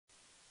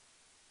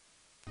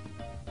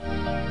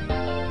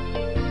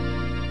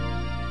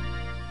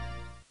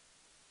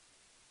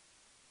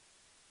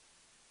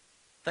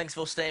Thanks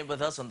for staying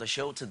with us on the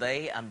show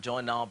today. I'm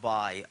joined now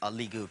by a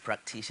legal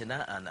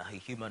practitioner and a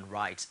human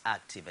rights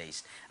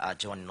activist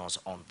joining us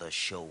on the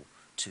show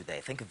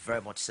today. Thank you very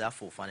much, sir,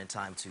 for finding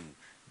time to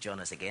join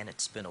us again.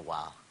 It's been a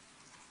while.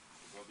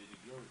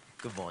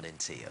 Good morning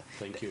to you.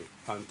 Thank you.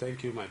 And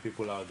thank you, my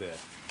people out there.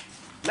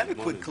 Let me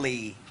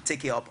quickly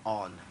take you up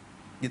on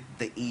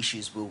the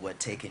issues we were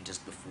taking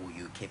just before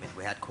you came in.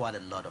 We had quite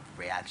a lot of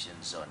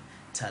reactions on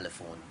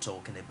telephone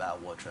talking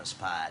about what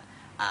transpired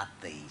at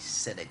the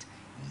Senate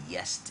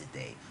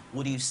yesterday.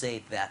 Would you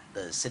say that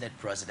the Senate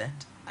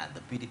President and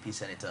the PDP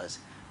senators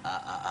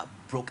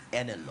broke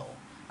any law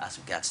as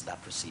regards to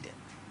that proceeding?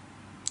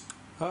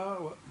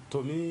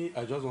 To me,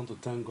 I just want to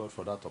thank God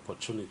for that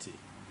opportunity.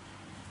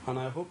 And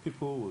I hope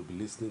people will be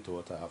listening to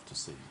what I have to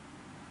say.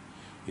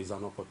 It's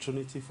an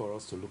opportunity for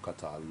us to look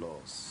at our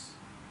laws,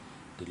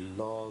 the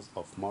laws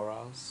of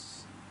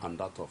morals and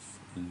that of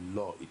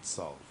law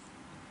itself.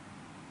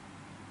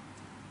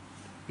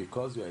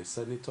 Because you are a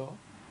senator,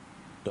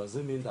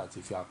 doesn't mean that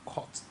if you are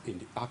caught in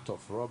the act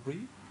of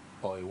robbery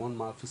or in one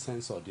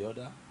malfeasance or the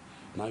other,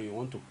 now you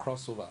want to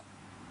cross over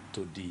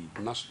to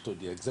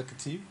the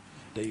executive,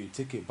 then you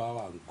take a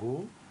bow and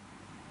go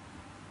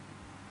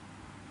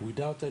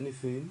without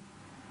anything.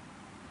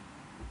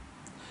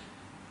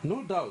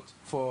 No doubt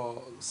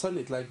for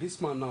Senate, like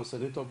this man now,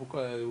 Senator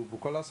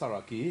Bukola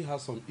Saraki, he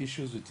has some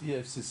issues with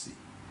EFCC.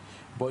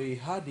 But he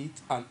had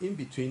it, and in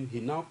between, he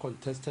now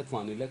contested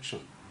for an election.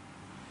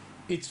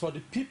 It's for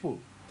the people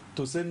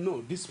to say,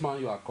 no, this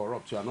man, you are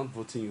corrupt, you are not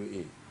voting you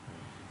in.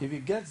 If he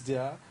gets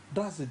there,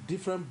 that's a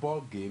different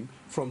ball game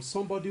from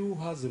somebody who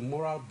has a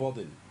moral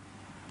burden.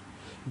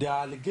 There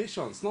are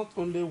allegations, not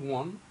only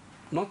one,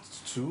 not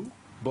two,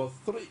 but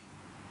three,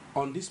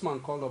 on this man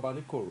called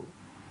Obanikoro.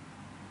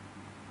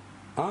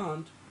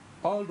 And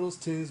all those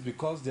things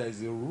because there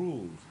is a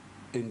rule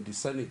in the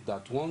Senate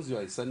that once you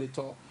are a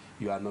senator,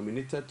 you are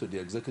nominated to the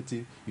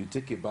executive, you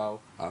take a bow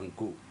and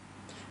go.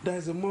 There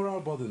is a moral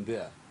burden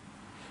there.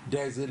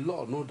 There is a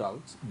law, no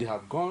doubt. They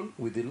have gone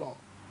with the law.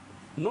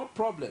 No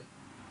problem.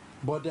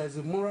 But there is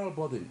a moral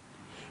burden.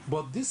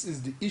 But this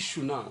is the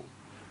issue now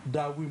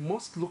that we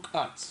must look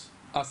at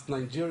as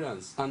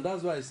Nigerians. And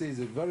that's why I say it's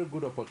a very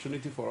good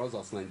opportunity for us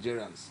as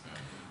Nigerians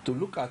to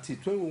look at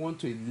it when we want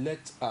to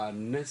elect our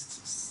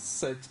next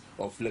set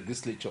of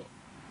legislature.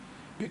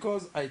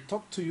 Because I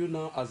talk to you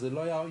now as a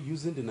lawyer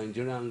using the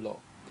Nigerian law.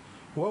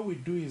 What we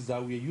do is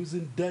that we are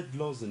using dead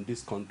laws in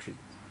this country.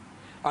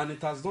 And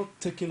it has not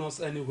taken us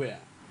anywhere.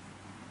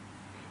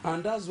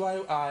 And that's why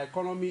our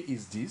economy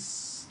is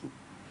this.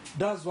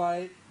 That's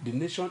why the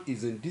nation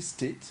is in this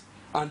state.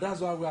 And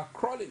that's why we are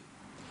crawling.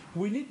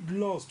 We need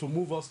laws to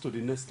move us to the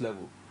next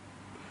level.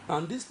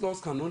 And these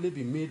laws can only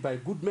be made by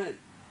good men.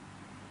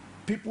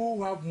 People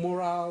who have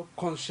moral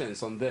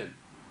conscience on them.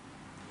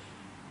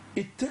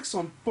 It takes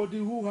somebody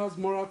who has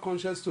moral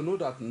conscience to know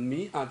that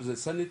me, as a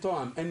senator,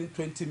 I'm earning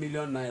 20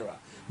 million naira.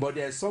 But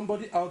there is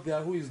somebody out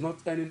there who is not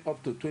earning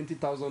up to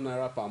 20,000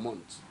 naira per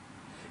month.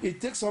 It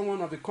takes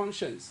someone of a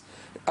conscience.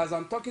 As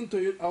I'm talking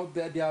to you out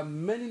there, there are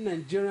many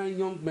Nigerian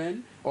young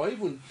men or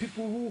even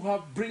people who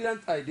have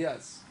brilliant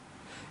ideas.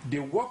 They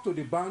walk to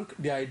the bank,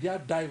 the idea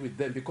die with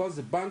them because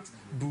the banks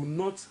do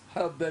not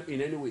help them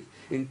in any way,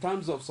 in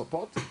terms of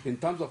support, in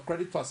terms of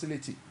credit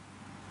facility.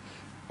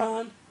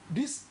 And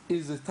this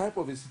is a type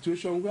of a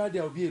situation where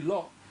there will be a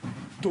law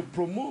to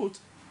promote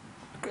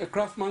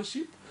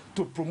craftsmanship,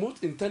 to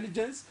promote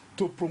intelligence,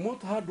 to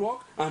promote hard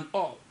work and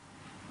all.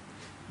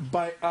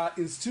 By our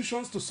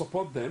institutions to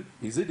support them,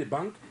 is it the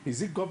bank,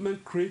 is it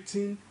government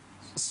creating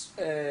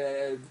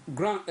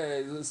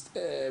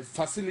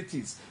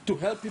facilities to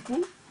help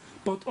people?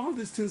 But all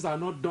these things are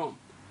not done.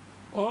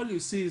 All you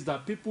see is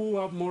that people who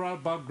have moral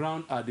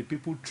background are the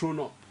people thrown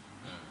up.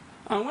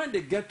 And when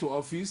they get to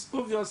office,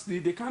 obviously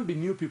they can't be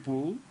new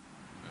people.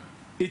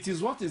 It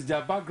is what is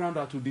their background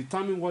that will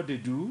determine what they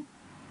do.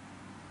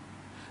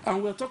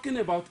 And we're talking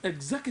about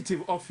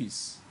executive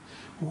office,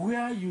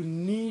 where you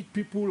need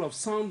people of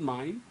sound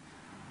mind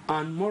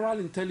and moral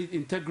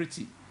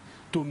integrity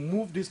to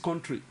move this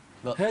country.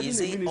 Well, is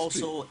it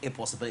also a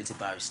possibility,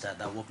 Barrister,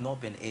 that we've not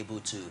been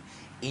able to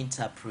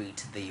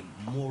interpret the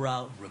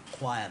moral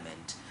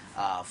requirement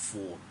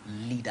for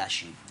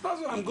leadership?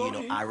 That's where I'm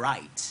going.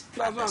 Right.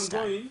 That's where I'm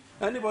going.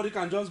 Anybody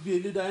can just be a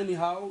leader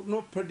anyhow.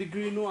 No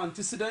pedigree, no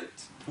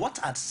antecedent. What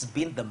has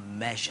been the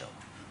measure?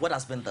 What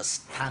has been the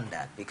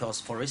standard?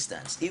 Because, for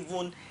instance,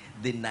 even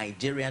the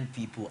Nigerian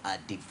people are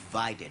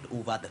divided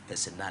over the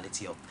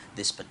personality of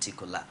this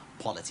particular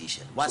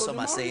politician. While some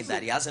are saying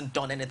that he hasn't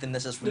done anything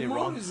necessarily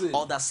wrong,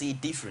 others see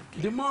it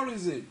differently. The more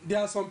reason, there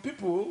are some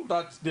people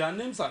that their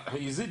names are,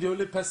 is it the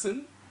only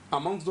person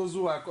amongst those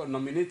who are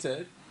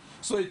nominated?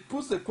 So it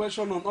puts the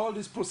question on all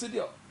this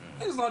procedure.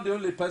 It's not the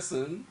only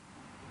person.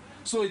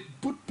 So it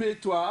put pay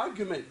to our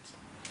argument.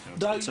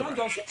 That you don't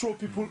just throw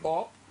people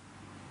up.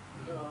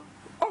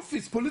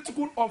 Office,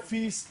 political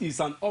office is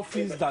an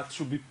office that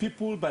should be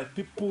people by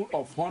people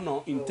of honor,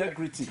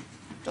 integrity.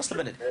 Just a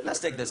minute. Let's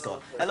take this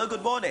call. Hello,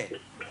 good morning.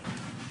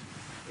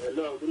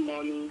 Hello, good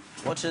morning.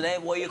 What's your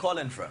name? Where are you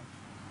calling from?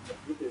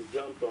 This is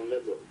John from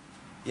Lagos.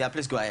 Yeah,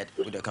 please go ahead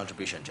with your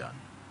contribution, John.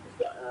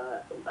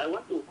 I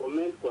want to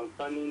comment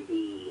concerning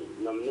the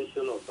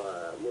nomination of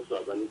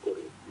Musa Abanikore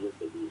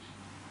yesterday.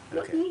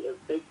 What Okay. do we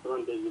expect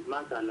from David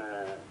Mark and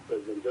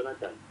President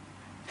Jonathan?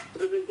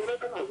 President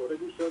Jonathan has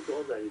already shown to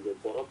us that he's a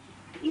corrupt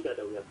leader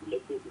that we have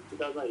elected in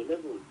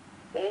 2011.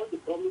 All the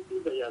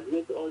promises that he has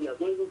made to all, he has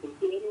not even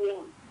fulfilled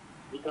anyone.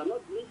 He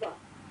cannot deliver.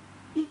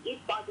 He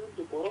gives pardon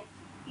to corrupt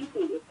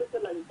people,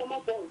 especially like former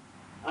boss.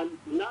 And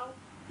now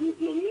he's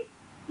nominated,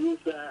 he's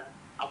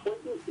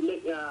appointing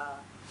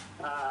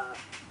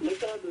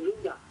Lecturer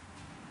Zunga,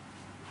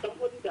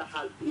 somebody that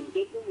has been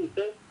getting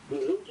himself in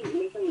Rungi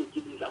election in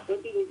Kiti, is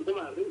appointing him to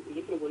come and ring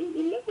election for him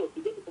in Lagos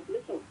to get the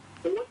population.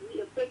 So what do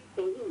we expect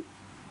from him?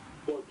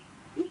 But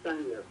this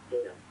time we are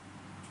scared.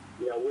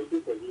 We are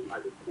waiting for him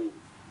at the pool.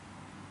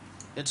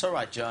 It's all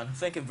right, John.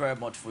 Thank you very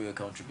much for your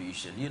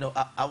contribution. You know,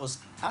 I was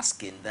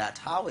asking that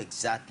how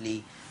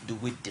exactly do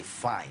we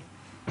define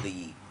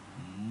the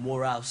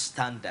moral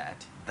standard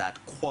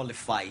that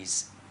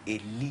qualifies a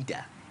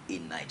leader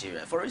in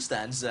Nigeria? For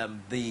instance,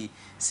 the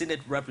Senate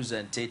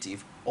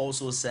representative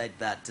also said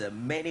that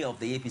many of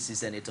the APC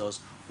senators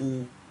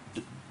who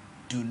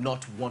do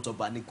not want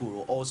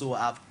Obanikoro also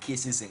have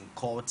cases in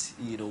court,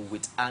 you know,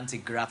 with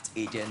anti-graft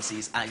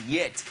agencies, and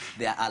yet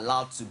they are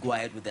allowed to go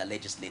ahead with their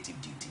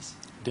legislative duties.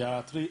 There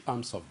are three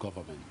arms of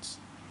government.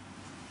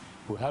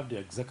 We have the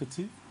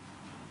executive,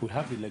 we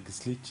have the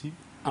legislative,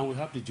 and we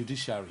have the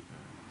judiciary.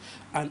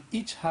 And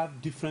each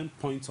have different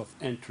points of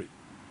entry.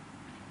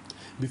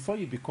 Before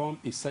you become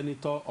a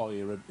senator or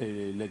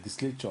a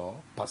legislator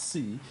per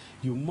se,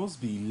 you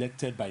must be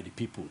elected by the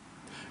people.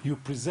 You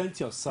present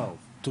yourself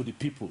to the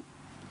people.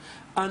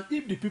 And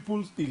if the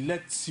people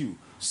elect you,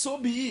 so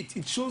be it.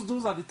 It shows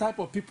those are the type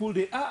of people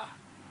they are.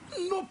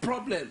 No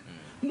problem.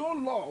 No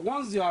law.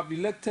 Once you have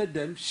elected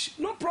them,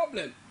 no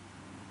problem.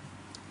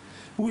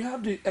 We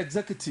have the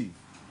executive.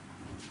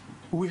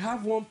 We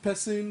have one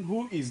person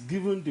who is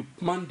given the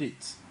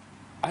mandate,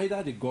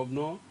 either the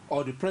governor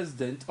or the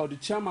president or the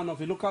chairman of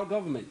a local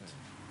government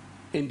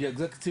in the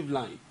executive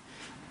line.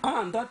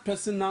 And that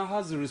person now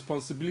has the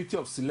responsibility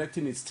of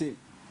selecting his team.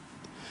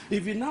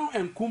 If he now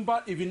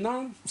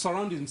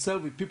surrounds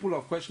himself with people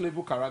of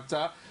questionable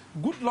character,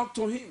 good luck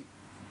to him.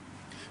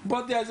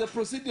 But there is a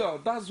procedure.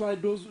 That's why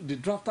the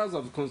drafters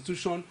of the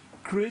Constitution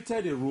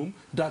created a room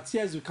that,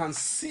 yes, we can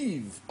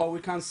sieve or we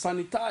can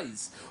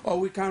sanitize or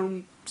we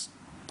can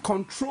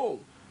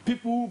control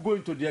people who go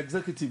into the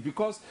executive,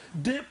 because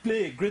they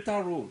play a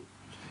greater role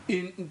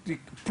in the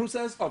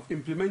process of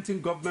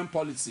implementing government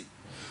policy.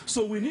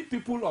 So we need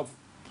people of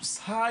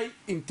high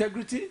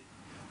integrity,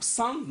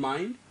 sound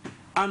mind,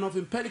 and of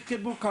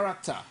impeccable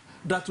character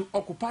that will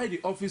occupy the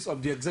office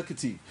of the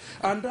executive.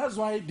 And that's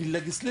why the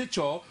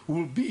legislature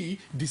will be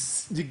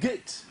the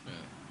gate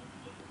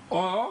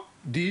or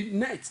the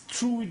net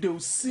through which they will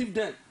sieve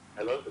them.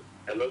 Hello,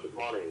 good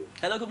morning.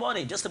 Hello, good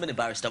morning. Just a minute,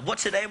 barrister.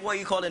 What's your name? Where are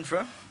you calling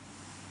from?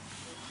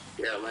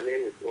 Yeah, my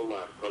name is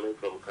Omar, calling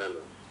from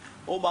Kano.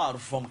 Omar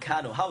from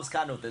Kano. How's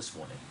Kano this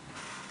morning?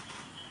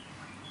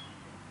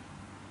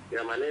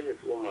 Yeah, my name is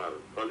Omar,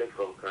 calling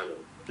from Kano.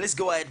 Please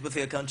go ahead with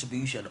your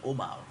contribution,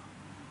 Omar.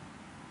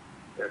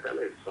 Yeah,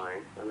 Kano is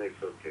fine. Kano is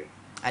okay.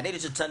 I need you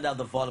to turn down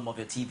the volume of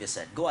your TV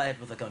set. Go ahead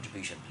with the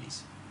contribution,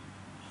 please.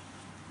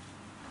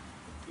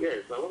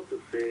 Yes, I want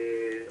to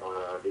say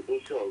the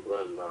issue on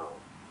ground now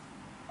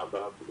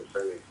about the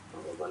Senate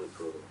of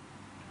Obanikoro.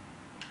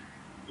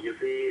 You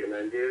see, in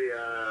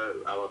Nigeria,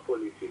 our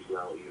politics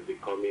now is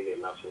becoming a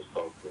national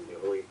stock in the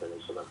whole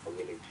international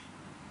community.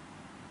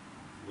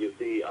 You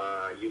see,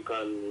 you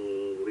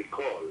can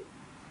recall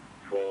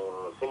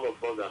for some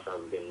of us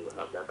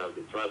that have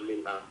been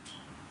traveling out,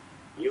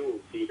 you will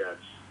see that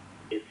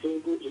a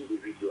single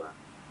individual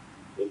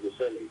in the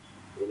Senate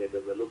in a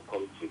developed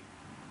country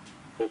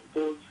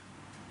opposed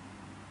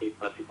a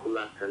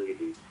particular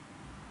candidate.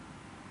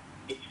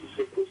 It is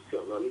a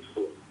question on its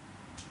own.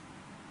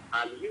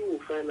 And you will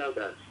find out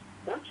that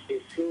that's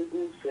a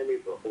single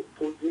senator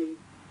opposing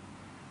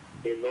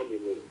a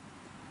nominee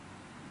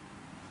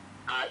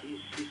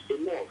is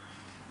enough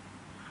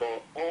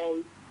for all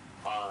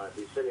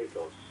the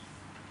senators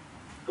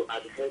to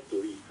adhere to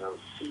it and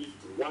see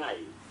why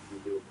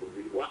is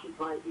opposing.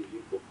 Why is it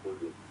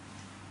opposing?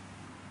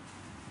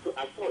 So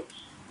I thought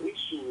we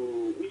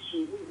should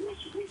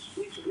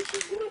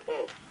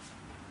grow up.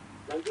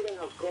 Nigeria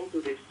has come to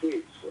the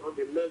stage on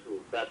the level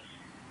that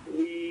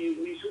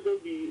we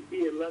shouldn't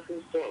be a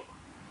laughing stock.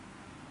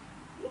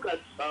 Look at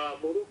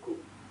Morocco.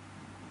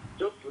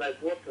 Just like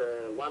what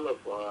one of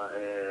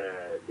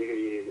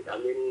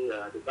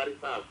the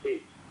barrister has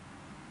said.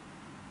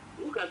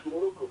 Look at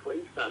Morocco, for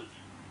instance.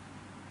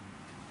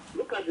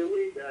 Look at the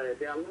way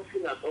they are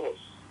laughing at us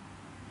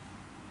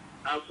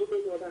and so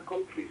many other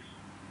countries.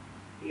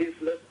 Please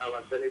let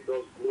our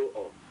senators grow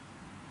up.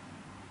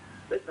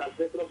 Let our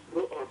senators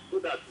grow up so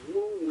that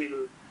we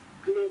will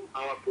claim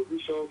our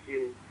positions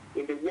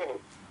in the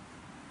world.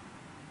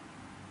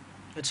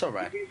 It's all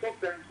right. You see,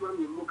 sometimes when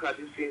we look at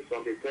these things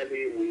on the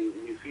telly,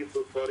 we feel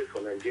so sorry for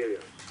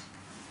Nigerians.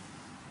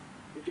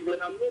 You see,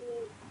 there are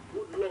many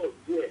good laws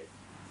there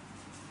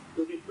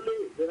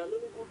there are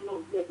many good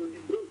laws here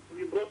to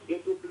be brought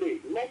into play,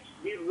 not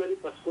this very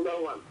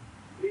particular one.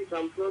 Please,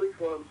 I'm sorry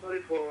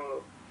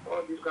for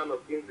all these kind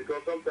of things,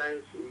 because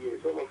sometimes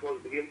some of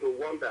us begin to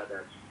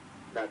wonder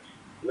that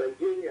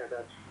Nigeria,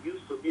 that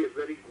used to be a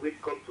very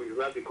great country, is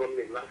now becoming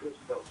a laughing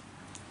stock.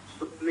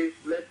 So please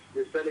let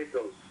the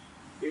senators,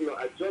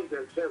 adjust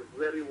themselves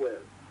very well.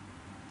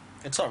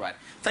 It's all right.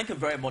 Thank you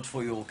very much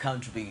for your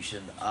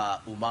contribution,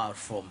 Umar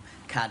from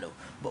Kano.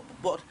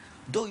 But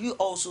do you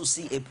also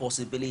see a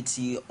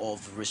possibility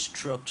of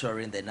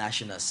restructuring the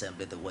National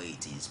Assembly the way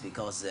it is?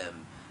 Because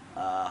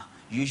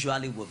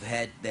usually we've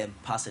heard them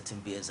pass certain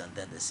bills and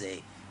then they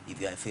say, if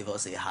you're in favor,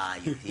 say hi,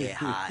 you hear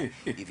hi.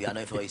 If you're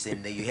not in favor, you say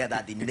nay. You hear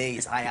that the nay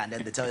is higher, and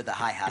then they tell you the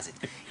high has it.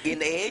 In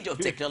the age of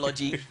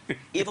technology,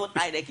 even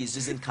INEC is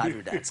using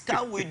candidates.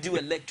 Can we do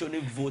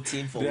electronic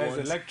voting for There's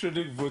once?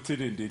 Electronic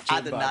voting in the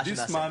chamber.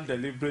 This man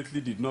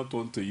deliberately did not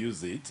want to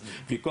use it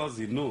because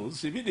he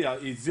knows if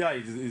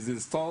it's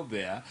installed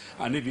there,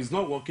 and if it's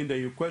not working,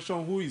 then you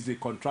question who is the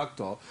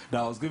contractor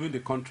that was given the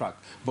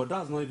contract. But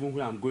that's not even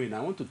where I'm going.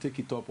 I want to take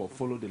it up or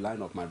follow the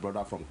line of my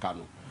brother from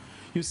Kano.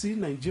 You see,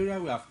 Nigeria,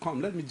 we have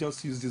come. Let me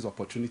just use this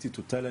opportunity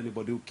to tell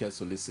anybody who cares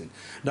to listen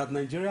that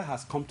Nigeria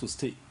has come to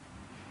stay,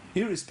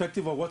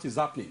 irrespective of what is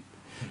happening.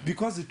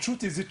 Because the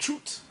truth is the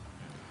truth.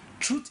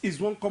 Truth is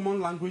one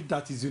common language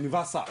that is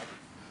universal.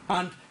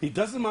 And it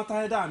doesn't matter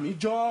either I'm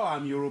Ijo,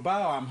 I'm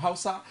Yoruba, or I'm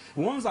Hausa.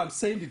 Once I'm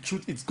saying the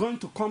truth, it's going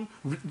to come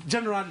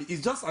generally.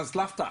 It's just as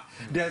laughter.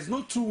 There's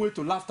no true way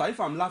to laughter. If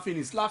I'm laughing,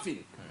 it's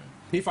laughing.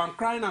 If I'm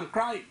crying, I'm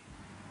crying.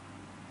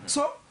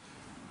 So,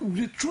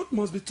 the truth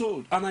must be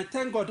told, and I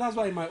thank God. That's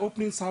why in my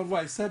opening salvo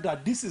I said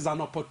that this is an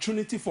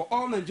opportunity for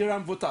all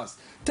Nigerian voters.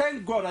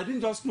 Thank God I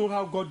didn't just know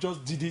how God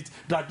just did it,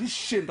 that this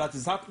shame that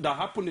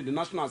happened in the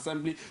National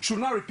Assembly should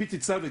not repeat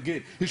itself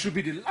again. It should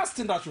be the last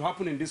thing that should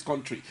happen in this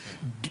country.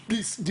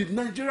 The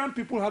Nigerian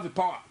people have the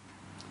power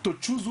to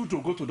choose who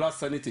to go to that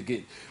Senate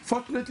again.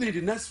 Fortunately, in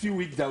the next few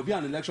weeks, there will be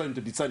an election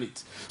into the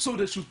Senate. So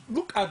they should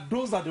look at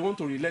those that they want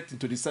to re-elect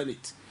into the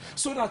Senate,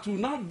 so that will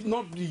now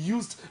not be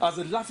used as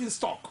a laughing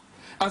stock,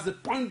 as the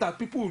point that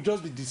people will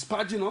just be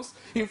disparaging us.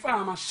 In fact,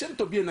 I'm ashamed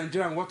to be a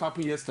Nigerian. What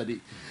happened yesterday?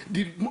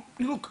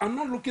 Look, I'm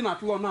not looking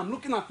at law now. I'm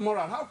looking at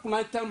moral. How can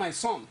I tell my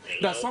son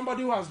that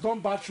somebody who has done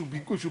bad should be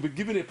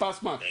given a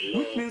pass mark?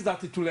 Which means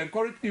that it will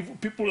encourage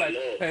people like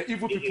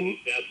evil people.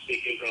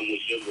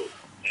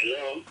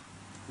 Hello.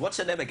 What's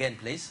your name again,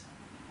 please?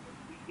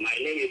 My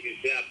name is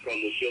Isiak from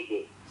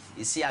Oshogo.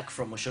 Isiak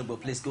from Oshogo.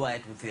 Please go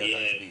ahead with your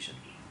contribution.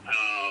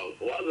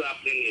 What's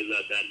happening is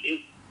that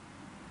if...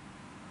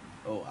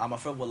 Oh, I'm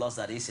afraid we lost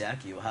that,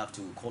 Isiak. You have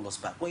to call us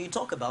back. When you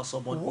talk about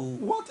someone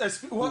what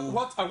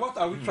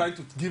are we trying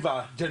to give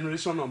our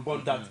generation on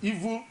board, that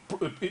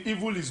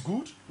evil is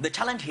good? The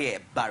challenge here,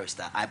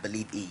 Barrister, I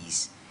believe,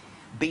 is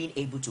being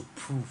able to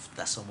prove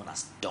that someone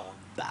has done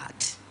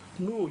that.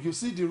 No, you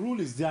see, the rule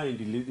is there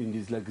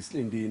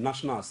in the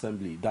National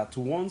Assembly that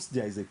once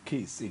there is a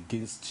case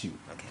against you,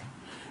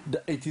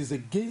 it is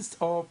against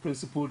all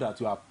principle that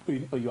you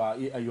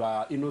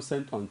are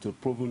innocent until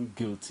proven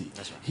guilty.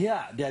 That's right.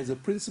 Here, there is a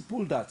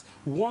principle that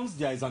once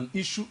there is an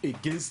issue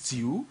against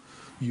you,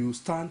 you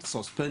stand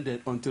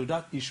suspended until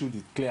that issue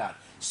is cleared.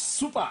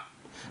 Super.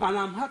 And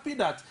I'm happy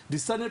that the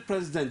Senate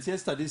President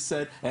yesterday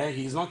said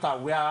he is not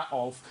aware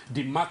of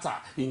the matter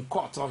in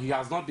court, or he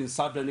has not been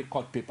served any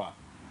court paper.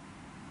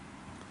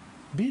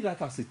 Be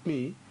that as it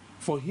may,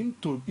 for him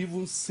to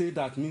even say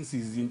that means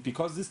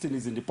because this thing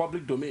is in the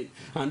public domain.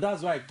 And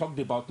that's why I talked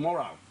about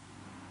moral.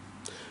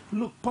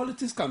 Look,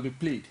 politics can be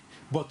played,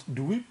 but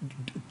do we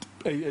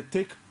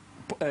take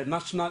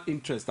national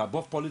interest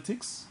above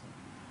politics?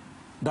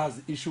 That's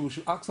the issue we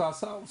should ask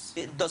ourselves.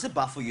 Does it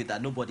baffle you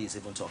that nobody is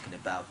even talking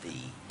about the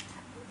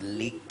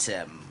leaked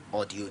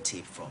audio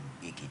tape from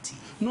Ekiti?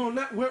 No,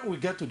 when we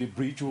get to the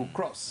bridge, we'll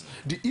cross.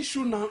 The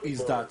issue now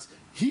is that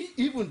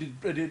even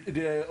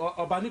the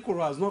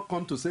Obanikoro has not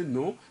come to say,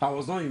 no, I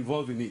was not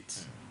involved in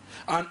it.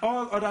 And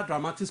all other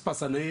dramatis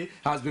personae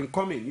has been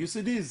coming. You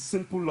see, this is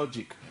simple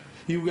logic.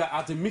 You were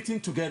at a meeting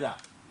together,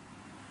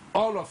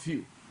 all of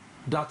you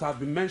that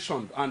have been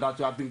mentioned and that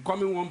you have been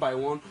coming one by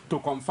one to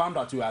confirm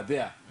that you are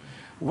there.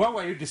 What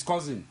were you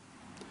discussing?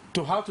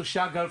 To how to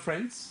share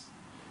girlfriends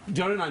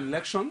during an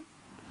election?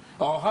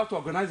 Or how to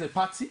organize a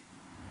party?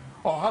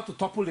 Or how to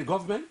topple the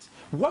government?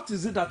 What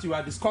is it that you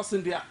are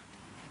discussing there?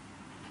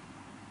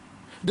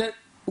 Then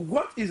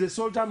what is a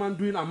soldier man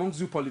doing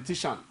amongst you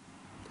politicians?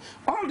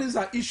 All these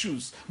are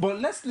issues, but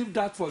let's leave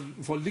that for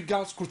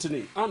legal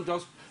scrutiny. I'm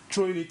just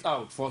throwing it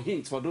out for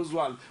hints for those who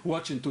are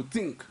watching to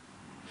think.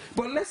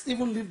 But let's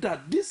even leave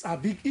that. These are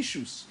big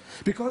issues,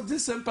 because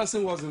this same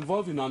person was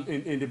involved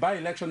in the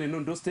by-election in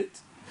Ondo State.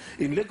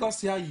 In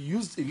Lagos here, he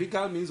used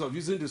illegal means of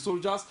using the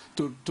soldiers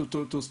to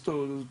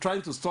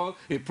trying to stall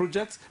a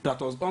project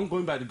that was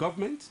ongoing by the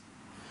government.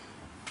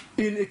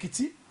 In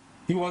Ekiti,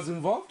 he was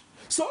involved.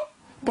 So,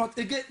 but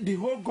again, the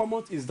whole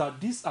government is that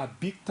these are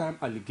big-time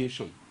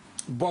allegations.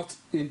 But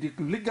in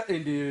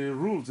the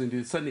rules in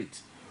the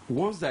Senate,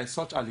 once there is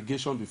such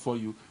allegation before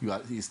you,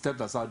 he stepped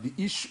aside. The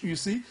issue, you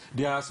see,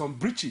 there are some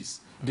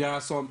breaches There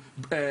are some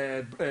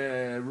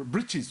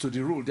breaches to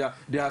the rule.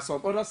 There are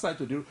some other side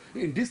to the rule.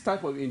 In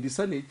the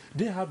Senate,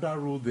 they have that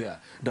rule there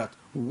that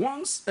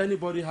once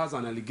anybody has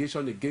an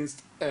allegation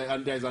against,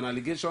 and there is an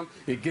allegation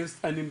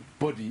against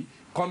anybody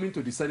coming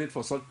to the Senate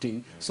for such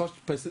thing, such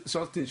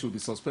thing should be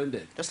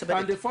suspended.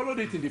 And they followed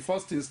it in the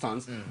first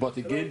instance, but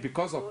again,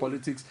 because of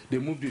politics, they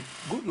moved it.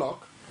 Good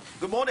luck.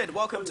 Good morning.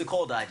 Welcome to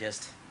Call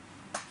Digest.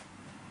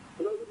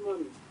 Hello, good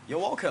morning. You're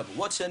welcome.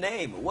 What's your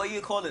name? Where are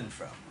you calling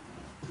from?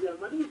 Yeah,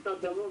 my name is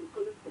Adamu. I'm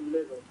calling from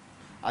Lagos.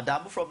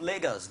 Adamu from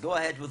Lagos. Go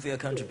ahead with your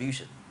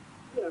contribution.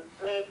 Yeah,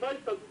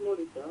 good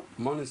morning, sir.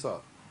 Morning, sir.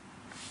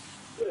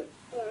 Yeah,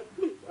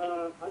 please,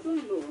 I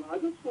don't know. I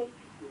just want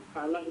to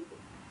highlight it.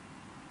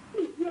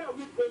 Please, where are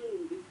we going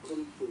in this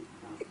country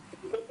now?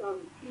 Because I'm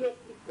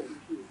seriously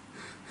confused.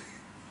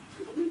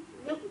 I mean,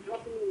 what is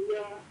happening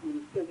here in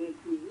the Senate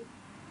is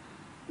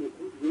a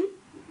good way? Is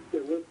it a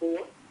way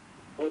forward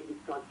or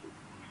distraction?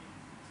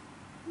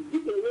 Is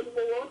it a way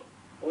forward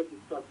or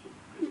distraction?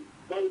 Please,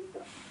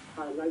 Barrister,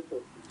 highlight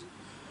us.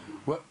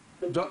 Well,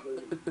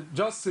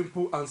 just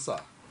simple answer.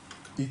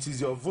 It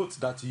is your vote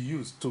that you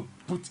use to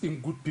put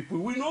in good people.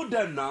 We know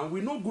them now.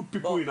 We know good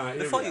people in our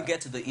area. Before you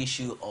get to the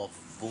issue of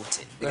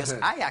voting, because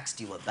I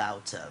asked you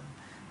about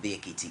the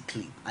Ekiti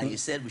clip, and you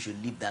said we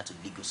should leave that to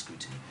legal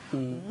scrutiny.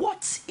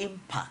 What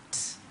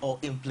impact or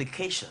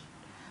implication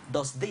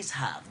does this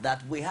have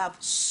that we have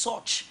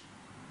such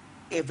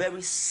a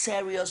very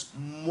serious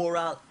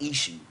moral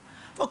issue?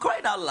 For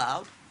crying out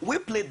loud, we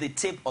played the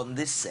tape on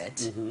this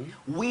set.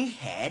 We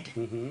heard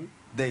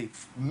the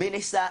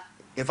minister,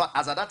 in fact,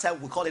 as at that time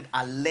we call it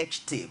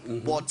alleged tape,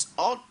 but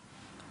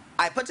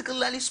I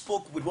particularly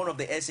spoke with one of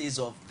the essays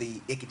of the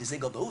Ekiti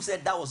State governor who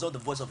said that was not the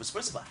voice of his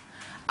principal.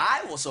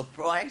 I was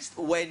surprised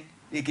when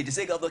the Ekiti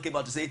State governor came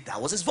out to say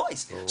that was his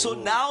voice. So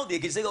now the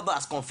Ekiti State governor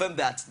has confirmed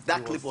that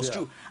that clip was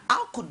true.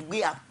 How could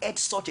we have heard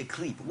such a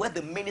clip where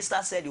the minister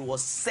said it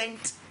was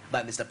sent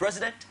by Mr.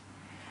 President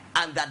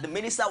and that the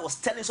minister was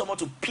telling someone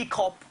to pick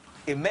up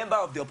a member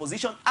of the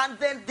opposition, and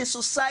then the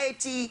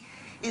society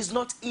is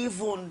not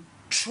even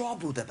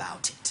troubled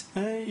about it?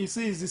 You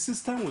see, it's the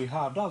system we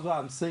have. That's what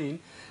I'm saying.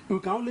 We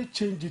can only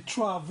change it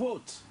through our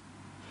vote.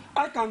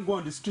 I can't go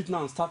on the street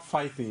now and start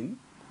fighting.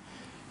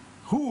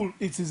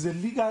 It is a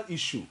legal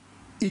issue.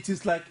 It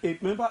is like a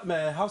member of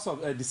the House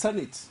of the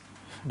Senate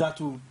that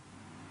will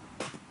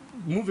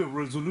move a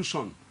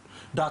resolution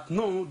that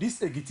no, this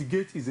Ekiti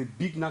Gate is a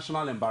big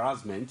national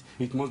embarrassment.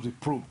 It must be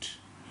probed.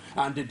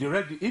 And if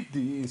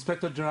the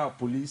Inspector General of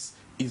Police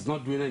is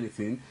not doing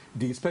anything,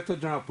 the Inspector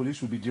General of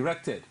Police will be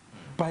directed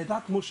by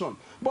that motion.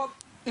 But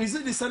is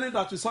it the Senate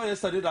that we saw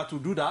yesterday that will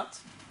do that?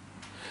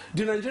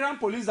 The Nigerian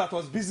police that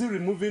was busy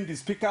removing the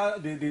speaker,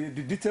 the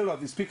detail of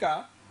the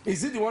speaker,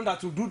 is it the one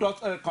that will do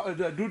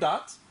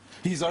that?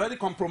 He's already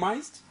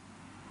compromised.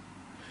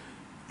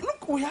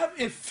 Look, we have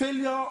a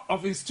failure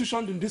of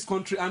institutions in this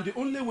country, and the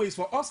only way is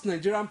for us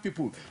Nigerian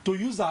people to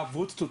use our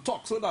vote to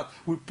talk so that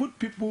we put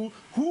people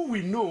who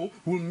we know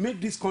will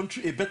make this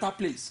country a better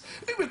place.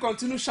 If we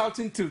continue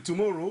shouting till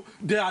tomorrow,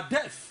 they are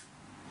deaf.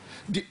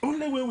 The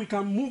only way we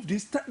can move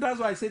this, that's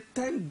why I say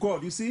thank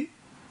God. You see,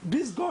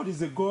 this God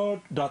is a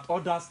God that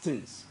orders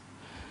things.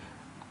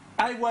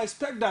 I will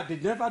expect that they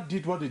never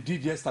did what they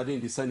did yesterday in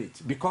the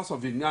Senate because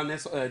of the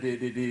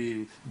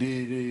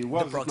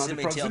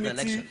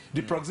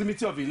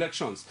proximity of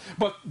elections.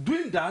 But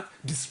doing that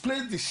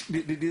displays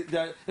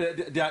their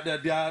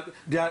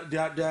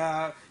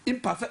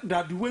imperfect,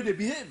 the way they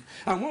behave.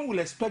 And one will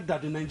expect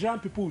that the Nigerian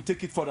people will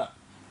take it further.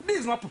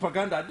 This is not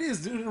propaganda. This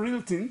is the real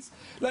things.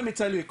 Let me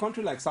tell you, a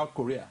country like South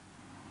Korea,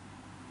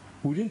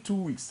 within 2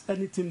 weeks,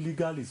 anything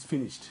legal is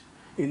finished.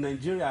 In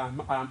Nigeria,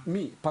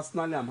 me,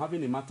 personally, I'm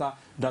having a matter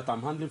that I'm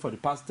handling for the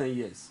past 10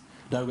 years,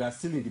 that we are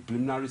still in the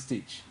preliminary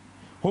stage,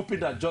 hoping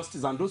that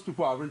justice, and those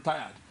people are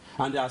retired,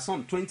 and there are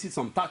some 20,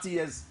 some 30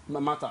 years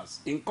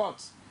matters in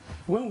court.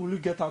 When will you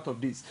get out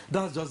of this?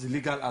 That's just the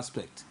legal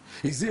aspect.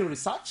 Is it in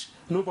research?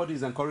 Nobody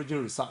is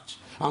encouraging research.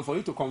 And for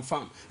you to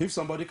confirm, if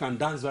somebody can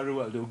dance very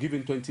well, they will give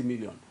him 20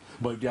 million.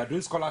 But if they are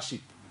doing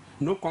scholarship,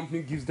 no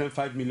company gives them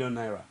 5 million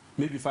naira,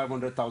 maybe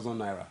 500,000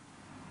 naira.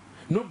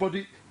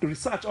 Nobody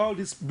research, all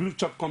these blue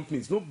chip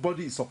companies,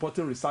 nobody is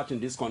supporting research in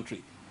this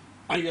country.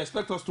 And you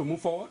expect us to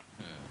move forward?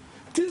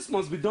 Things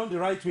must be done the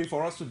right way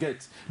for us to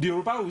get. The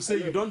Yoruba will say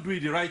you don't do it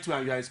the right way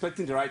and you are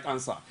expecting the right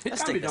answer.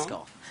 Let's take this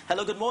call.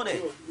 Hello, good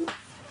morning.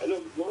 Hello,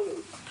 good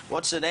morning.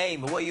 What's your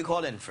name? Where are you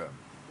calling from?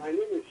 My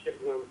name is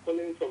Shegun. I'm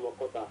calling from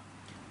Okota.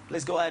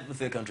 Please go ahead with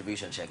your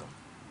contribution, Shegun.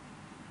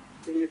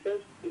 In the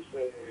first place,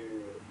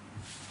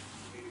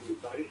 the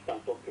barrister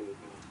talking,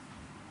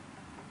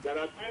 there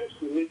are times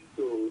we need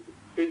to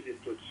face the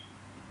truth.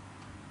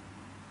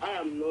 I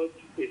am not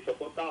a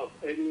supporter of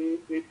any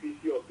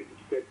APC or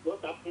PDP.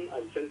 What happened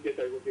at the Senate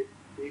was a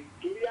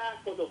clear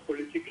sort of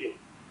politicking.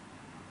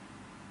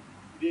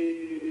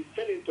 The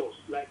senators,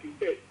 like you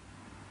said,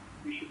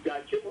 we should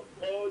achieve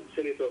all the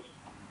senators,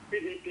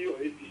 PDP or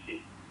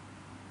APC.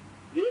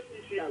 The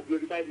APC are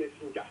glorified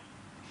messengers.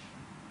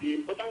 The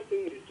important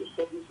thing is to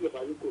stop this of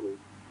Alukoro.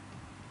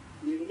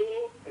 you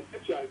know,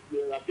 especially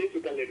you are saying to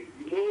Canary,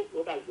 you know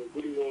what has been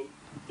going on,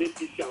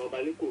 APC and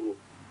Obanikoro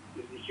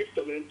is the chief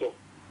tormentor,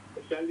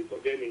 especially for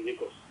them in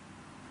Lagos.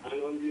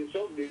 And on the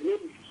top, they know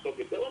we should stop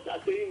it. But what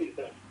I'm saying is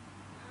that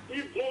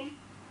even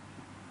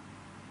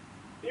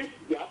if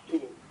we have to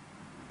do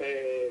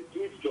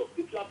the job,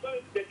 it's a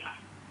very better.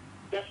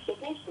 There's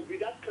supposed to be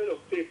that kind of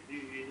tape,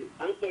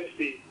 the answer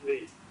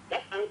is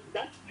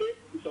that tape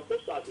is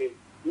supposed to have been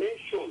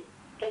mentioned,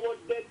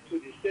 forwarded to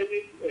the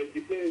Senate,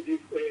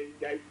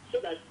 so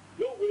that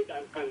no way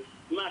that can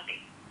mark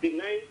the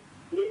 9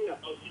 knowing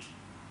about it.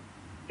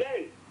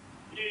 Then,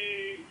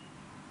 the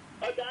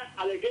other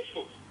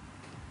allegations,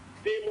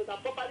 they must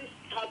have properly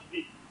stabbed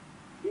it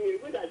in a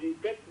way that the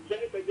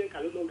Senate president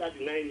can no longer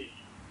deny it.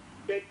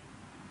 But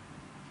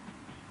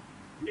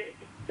the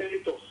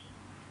senators,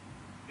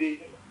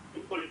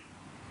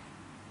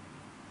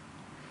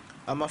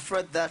 I'm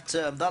afraid that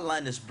that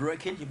line is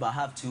breaking. You might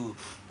have to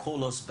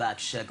call us back,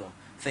 Shegun.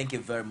 Thank you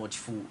very much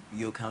for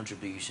your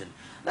contribution.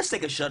 Let's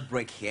take a short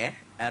break here,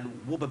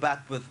 and we'll be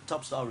back with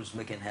top stories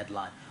making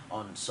headline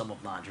on some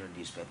of Nigerian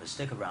newspapers.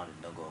 Stick around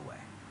and don't go away.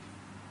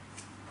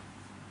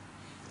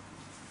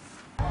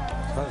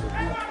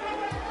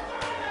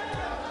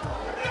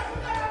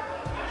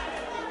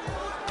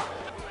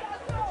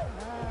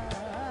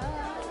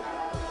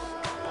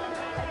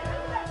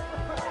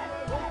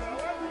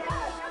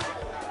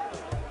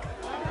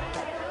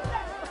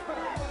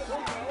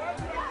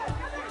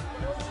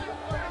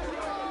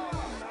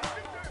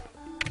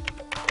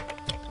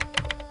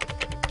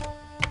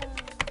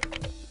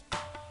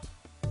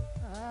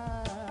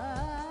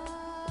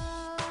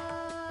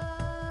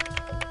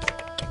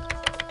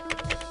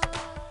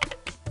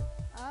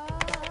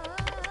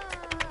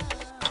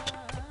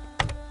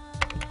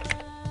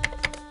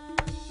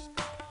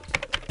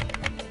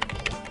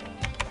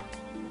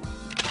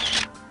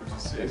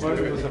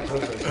 Morning, Mr.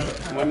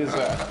 President. Morning,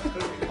 sir.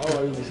 How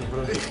are you, Mr.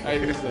 President? How are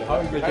you, sir? How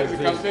is the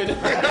campaign?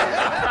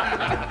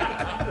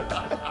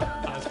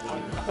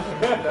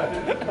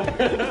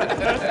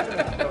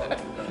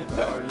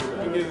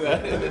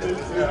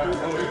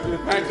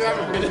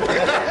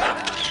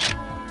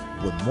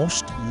 We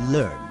must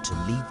learn to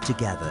live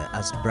together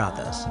as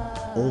brothers,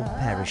 or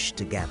perish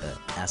together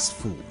as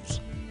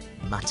fools.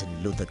 Martin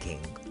Luther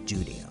King,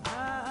 Jr.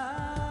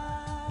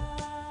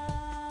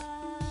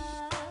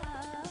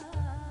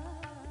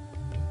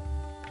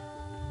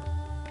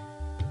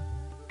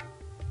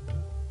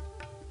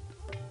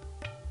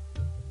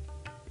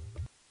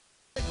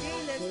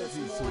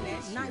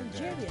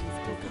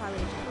 Nigerians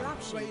encourage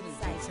corruption,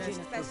 cites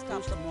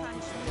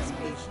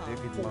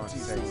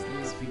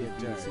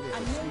University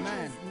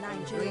of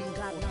Nigerian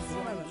Governor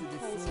Forum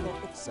calls for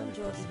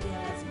Okunjo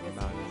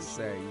Ibeala's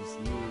says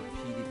new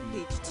PDP.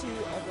 Page 2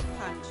 of the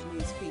Punch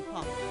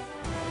newspaper.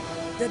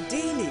 The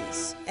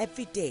dailies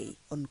every day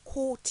on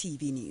Core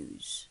TV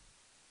News.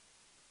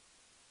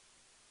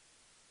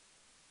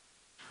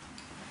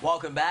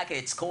 Welcome back.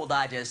 It's Core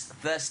Digest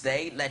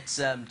Thursday.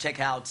 Let's check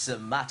out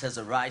some matters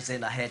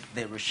arising ahead of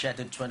the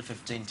rescheduled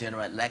 2015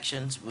 general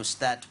elections. We'll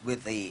start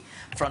with the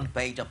front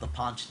page of the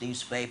Punch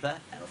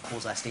newspaper. And of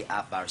course, I still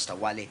have Barrister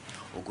WALE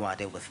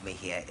OGUNADE with me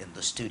here in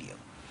the studio.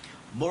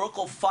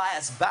 Morocco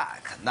fires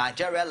back.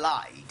 Nigeria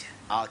lied.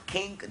 Our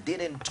king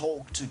didn't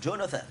talk to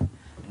Jonathan.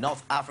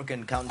 North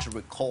African country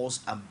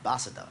recalls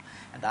ambassador.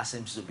 And that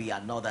seems to be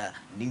another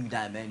new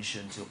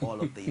dimension to all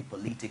of the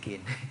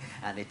politicking,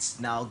 and it's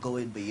now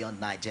going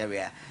beyond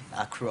Nigeria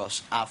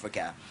across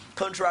Africa.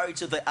 Contrary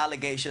to the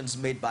allegations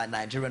made by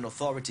Nigerian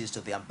authorities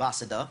to the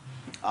ambassador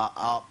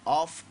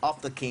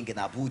of the king in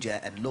Abuja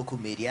and local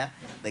media,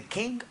 the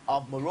king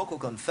of Morocco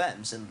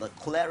confirms in the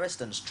clearest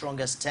and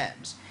strongest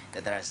terms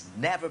that there has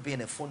never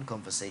been a phone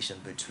conversation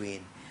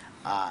between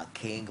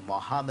King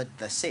Mohammed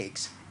VI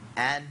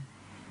and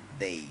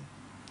the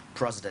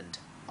president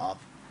of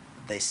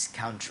this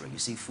country. You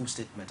see full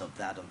statement of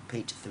that on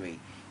page 3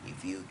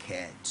 if you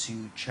care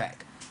to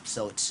check.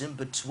 So it's in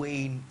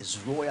between His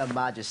Royal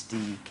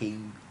Majesty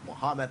King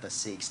Mohammed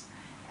VI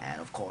and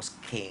of course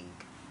King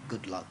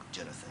Goodluck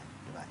Jonathan,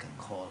 if I can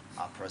call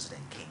our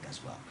president king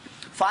as well.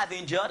 5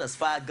 injured as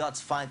fire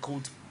guards find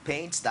cold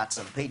paint. That's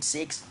on page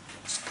 6.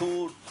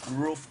 School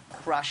roof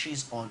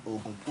crashes on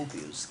Ogun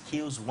pupils,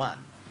 kills 1.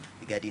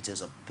 You get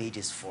details on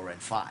pages 4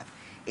 and 5.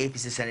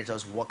 APC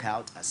senators walk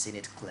out as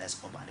Senate clears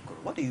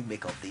Obanikoro. What do you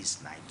make of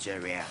this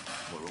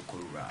Nigeria-Morocco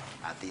row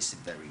at this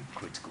very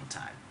critical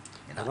time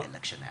in our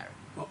election era?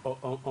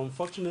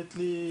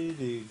 Unfortunately,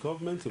 the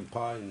government in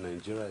power in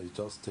Nigeria is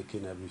just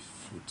taking every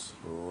foot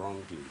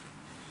wrongly.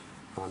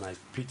 And I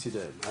pity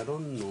them. I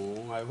don't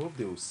know. I hope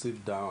they will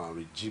sit down and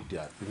rejig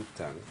their think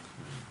tank.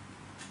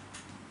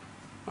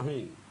 I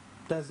mean,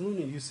 there's no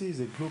need. You see, it's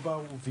a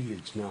global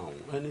village now.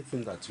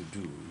 Anything that you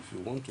do, if you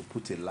want to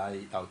put a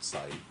lie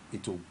outside,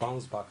 it will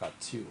bounce back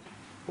at you.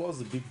 What's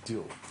the big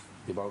deal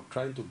about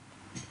trying to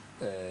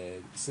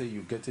say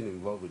you're getting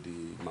involved with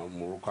the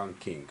Moroccan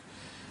king?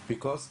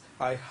 Because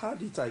I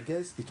heard it, I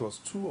guess it was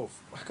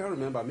I can't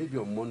remember, maybe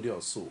on Monday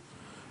or so,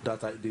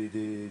 that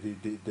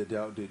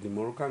the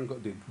Moroccan,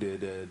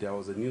 there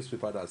was a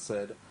newspaper that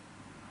said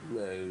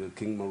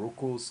King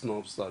Morocco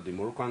snubs, the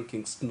Moroccan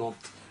king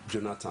snubbed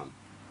Jonathan.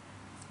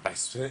 I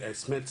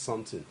smelled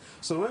something.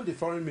 So when the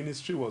foreign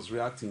ministry was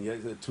reacting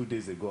 2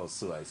 days ago or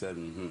so, I said,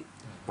 and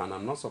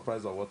I'm not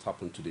surprised at what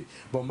happened today.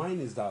 But mine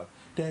is that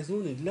there is no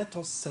need. Let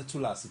us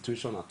settle our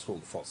situation at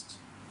home first.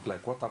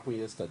 Like what happened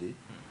yesterday.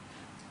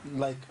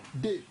 Like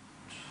they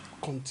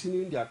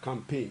continuing their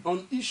campaign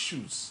on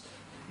issues.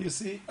 You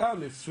see,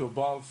 I'm a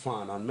football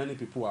fan and many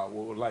people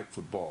will like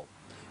football.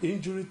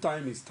 Injury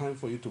time is time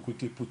for you to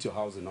quickly put your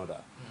house in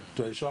order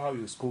to ensure how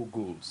you score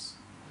goals.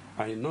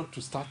 And not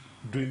to start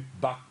doing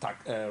rough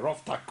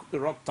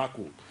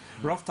tackle.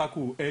 Rough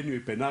tackle will earn you a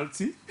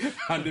penalty,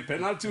 and the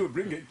penalty will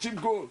bring a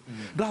cheap goal.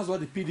 That's what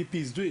the PDP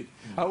is doing.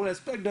 I will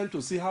expect them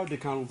to see how they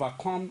can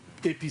overcome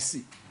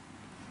APC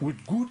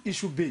with good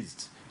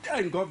issue-based. They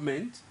are in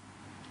government.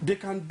 They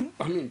can do.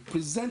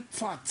 Present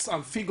facts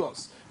and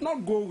figures.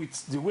 Not go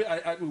with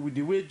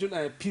the way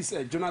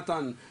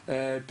Jonathan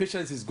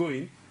Patience is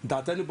going.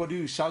 That anybody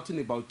who is shouting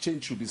about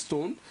change should be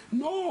stoned.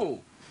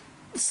 No.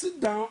 Sit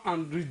down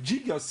and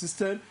rejig your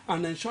system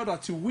and ensure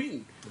that you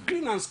win.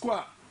 Clean and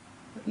square.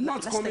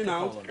 Not coming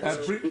out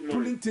and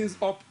pulling things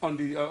up on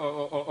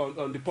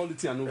the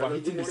polity and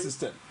overheating the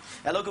system.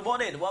 Hello, good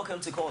morning. Welcome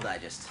to Call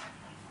Digest.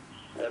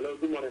 Hello,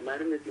 good morning. My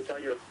name is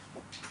Ifayo.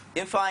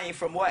 Ifeanyi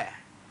from where?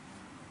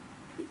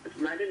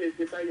 My name is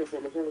Ifayo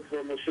from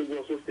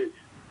Osogbo State.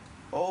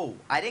 Oh,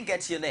 I didn't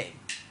get your name.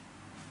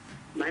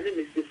 My name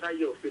is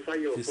Fisayo.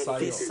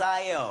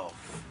 Fisayo.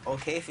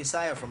 Okay,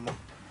 Fisayo from...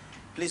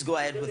 Please go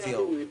ahead with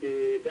your... With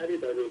the daddy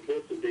that was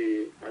brought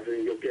today as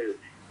in your guest.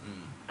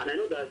 And I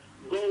know that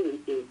God will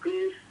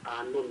increase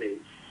our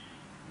knowledge.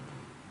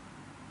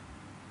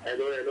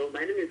 Hello.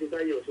 My name is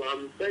Fisayo. So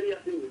I'm very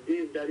happy with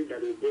this daddy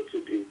that was brought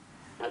today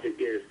as a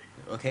guest.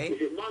 Okay.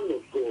 He's a man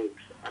of God.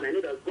 And I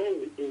know that God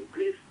will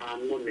increase our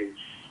knowledge.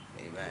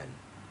 Amen.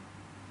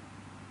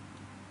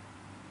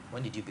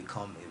 When did you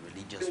become a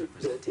religious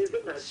representative?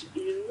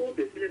 You know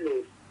the feeling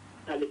of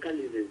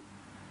clericalism.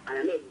 And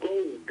I know God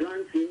will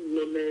grant him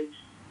knowledge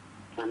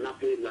and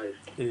happy life.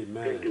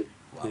 Amen. Thank you.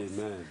 Wow.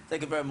 Amen.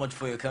 Thank you very much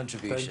for your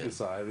contribution. Thank you,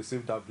 sir. I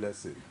received that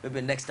blessing.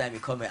 Maybe next time you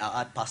come,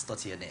 I'll add pastor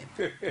to your name.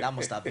 That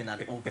must have been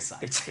an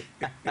oversight.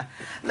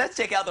 Let's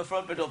check out the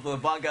front page of the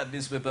Vanguard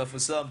newspaper for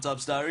some top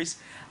stories.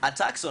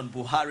 Attacks on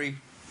Buhari.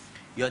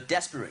 You're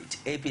desperate.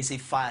 APC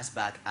fires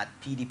back at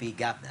PDP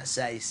governor.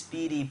 Says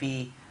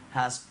PDP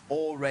has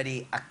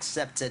already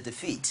accepted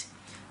defeat.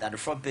 Now the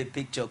front page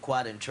picture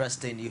quite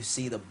interesting. You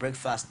see the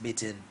breakfast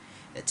meeting.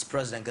 It's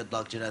President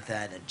Goodluck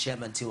Jonathan and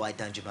Chairman T.Y.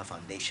 Danjuma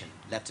Foundation,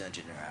 Lieutenant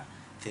General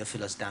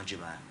Theophilus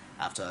Danjuma,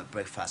 after a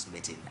breakfast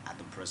meeting at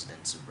the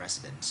president's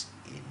residence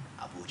in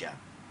Abuja.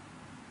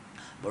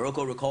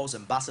 Morocco recalls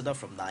ambassador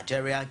from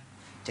Nigeria.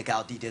 Check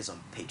out details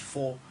on page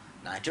 4.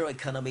 Nigeria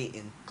economy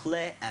in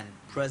clear and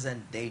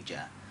present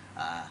danger.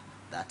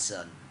 That's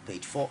on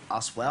page 4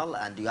 as well.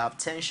 And you have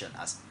tension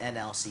as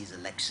NLC's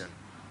election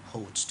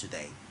holds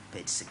today.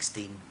 Page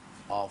 16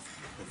 of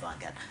the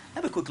Vanguard.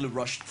 Let me quickly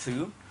rush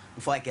through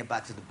before I get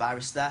back to the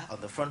barrister.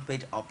 On the front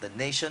page of The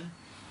Nation,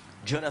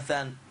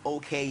 Jonathan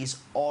OK's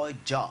oil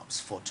jobs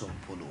for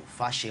Tumpulu,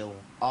 Fashil,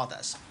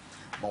 others.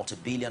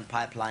 Multi-billion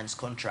pipelines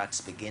contracts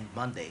begin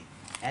Monday.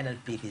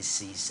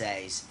 NNPPC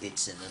says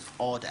it's in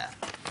order.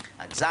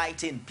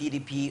 Anxiety in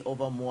PDP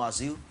over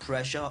Muazu,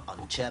 pressure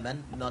on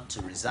chairman not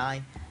to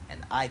resign,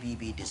 and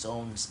IBB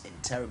disowns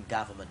interim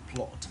government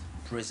plot,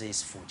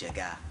 praises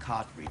Fujega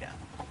card reader.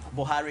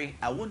 Buhari,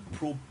 I won't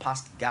probe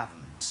past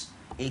government.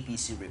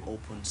 APC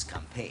reopens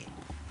campaign.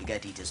 You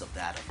get details of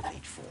that on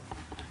page 4.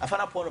 A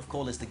final point of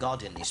call is the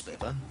Guardian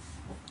newspaper.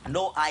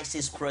 No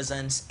ISIS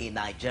presence in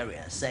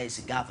Nigeria, says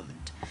the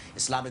government.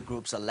 Islamic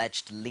groups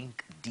alleged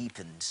link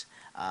deepens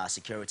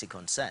security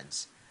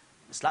concerns.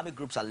 Islamic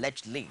groups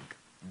alleged link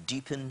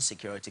deepens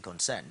security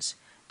concerns.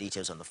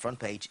 Details on the front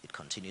page. It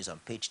continues on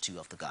page 2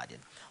 of the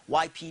Guardian.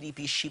 Why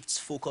PDP shifts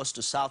focus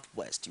to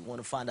Southwest. You want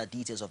to find out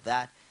details of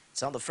that?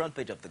 It's on the front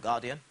page of the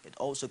Guardian. It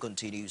also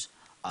continues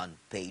on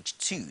page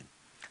 2.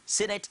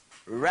 Senate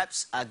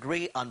reps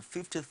agree on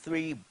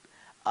 $53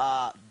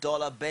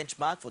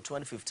 benchmark for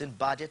 2015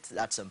 budget.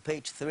 That's on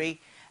page 3.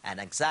 And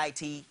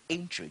anxiety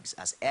intrigues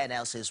as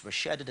NLC's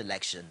rescheduled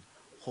election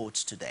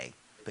holds today.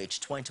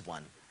 Page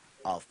 21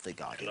 of the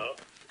Guardian. Hello.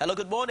 Hello,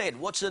 good morning.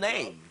 What's your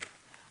name?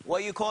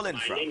 Where are you calling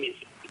from?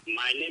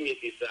 My name is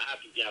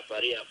Isaac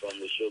Jafaria from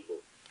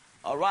Osogbo.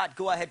 All right,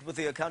 go ahead with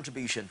your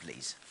contribution,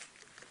 please.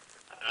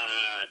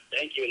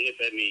 Thank you,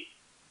 Nifemi.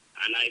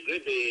 And I agree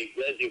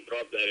the guest you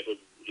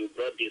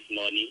brought this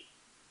morning.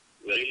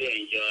 We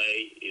really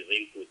enjoy his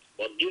input.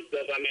 But this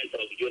government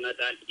of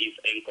Jonathan is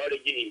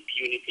encouraging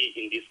impunity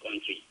in this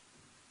country.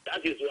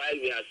 That is why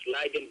we are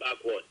sliding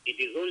backward. It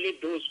is only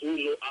those who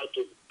know how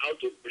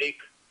to break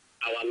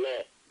our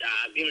law that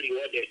are being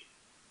rewarded.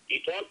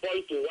 It all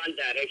points to one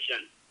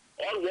direction.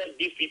 All what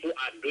these people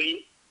are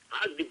doing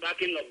has the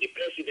backing of the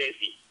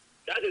presidency.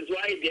 That is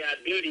why they are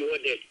being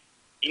rewarded.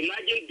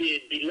 Imagine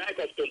the like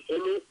of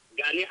Tompolo,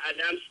 Gani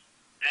Adams,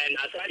 and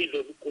Asari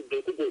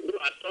Dokubo, who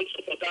are strong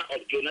supporters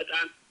of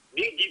Jonathan,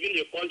 being given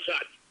a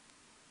contract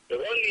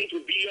run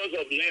into billions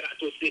of naira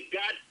to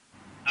safeguard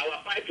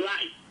our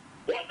pipeline.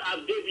 What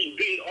have they been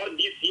doing all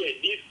this year?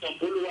 This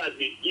Sampolo has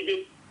been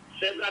given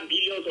several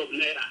billions of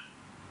naira.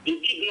 They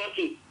did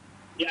nothing.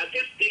 They are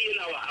just stealing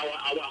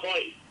our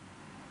oil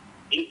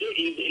in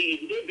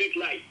daybreak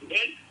light.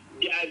 Then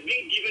they are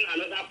being given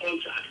another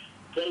contract.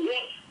 For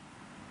what?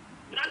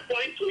 That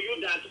points to you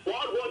that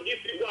what these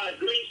people are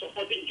doing,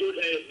 supporting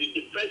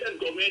the present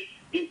government,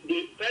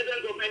 the present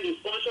government is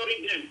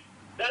sponsoring them.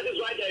 That is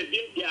why they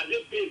are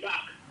being paid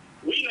back.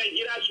 We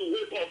Nigerians should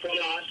wake up from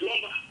our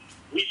slumber.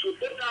 We should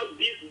take out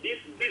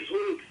this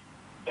road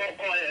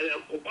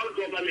for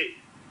government.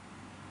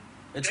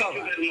 Thank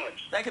you very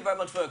much. Thank you very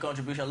much for your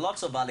contribution.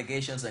 Lots of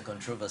allegations and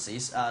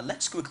controversies.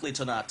 Let's quickly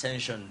turn our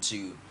attention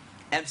to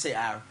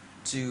MCR,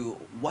 to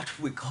what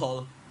we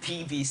call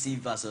PVC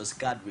versus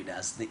card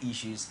readers, the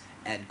issues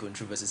and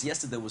controversies.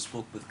 Yesterday we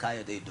spoke with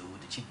Kayode Do,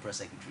 the Chief Press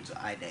Secretary to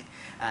INEC,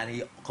 and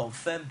he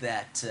confirmed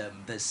that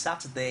the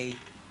Saturday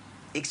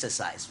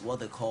exercise, what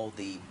they call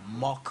the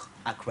mock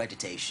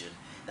accreditation,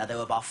 that there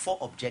were about 4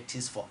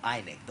 objectives for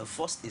INEC. The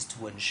first is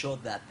to ensure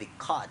that the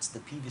cards, the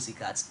PVC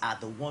cards, are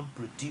the one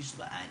produced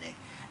by INEC,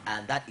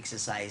 and that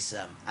exercise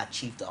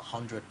achieved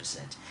 100%.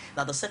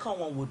 Now the second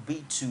one would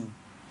be to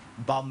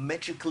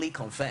biometrically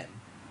confirm,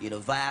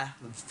 via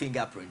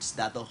fingerprints,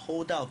 that the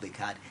holder of the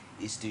card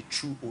is the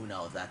true owner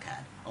of that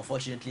card.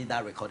 Unfortunately,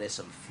 that recorded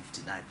some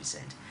 59%.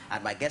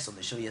 And my guests on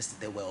the show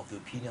yesterday were of the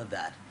opinion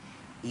that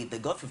if they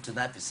got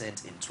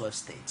 59% in 12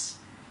 states,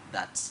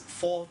 that's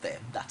for them,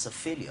 that's a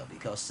failure,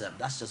 because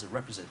that's just a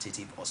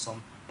representative of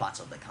some parts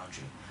of the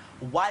country.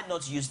 Why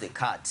not use the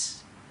card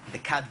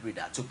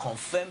reader, to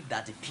confirm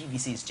that the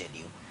PVC is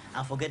genuine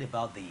and forget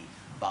about the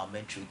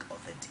biometric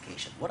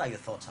authentication? What are your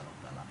thoughts along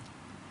that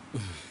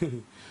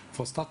line?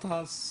 For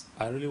starters,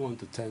 I really want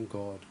to thank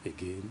God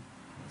again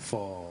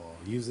for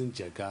using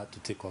Jega to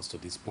take us to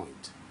this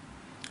point.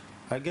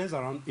 I guess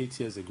around 8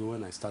 years ago,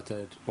 when I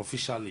started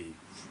officially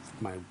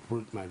my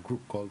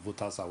group called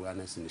Voters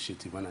Awareness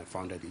Initiative, when I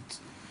founded it,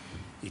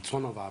 it's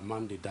one of our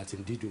mandates that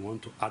indeed we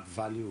want to add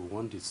value, we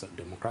want this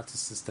democratic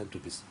system to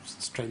be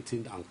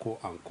strengthened and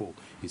co.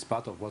 It's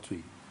part of what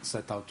we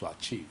set out to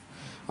achieve.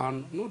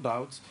 And no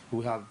doubt,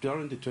 we have,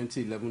 during the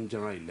 2011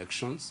 general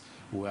elections,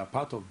 we were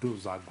part of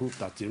those, our group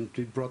that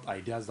brought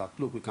ideas that,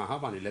 look, we can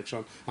have an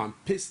election and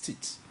paste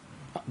it.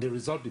 The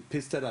result be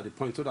pasted at the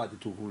point so that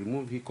it will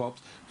remove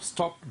hiccups,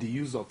 stop the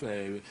use of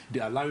the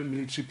allowing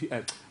military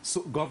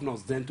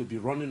governors then to be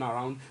running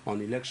around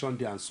on election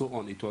day and so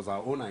on. It was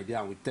our own idea,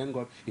 and we thank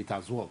God it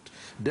has worked.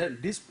 Then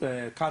this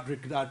card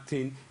reader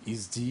thing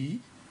is the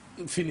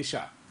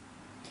finisher.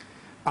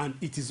 And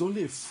it is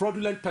only a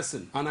fraudulent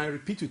person, and I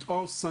repeat with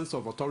all sense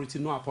of authority,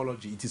 no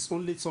apology, it is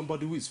only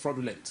somebody who is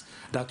fraudulent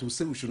that will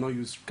say we should not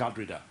use card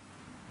reader.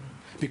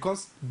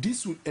 Because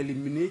this will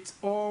eliminate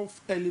all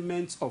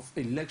elements of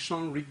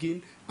election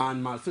rigging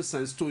and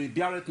malfeasance to a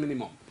direct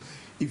minimum.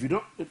 If you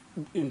don't,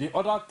 in the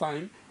other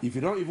time, if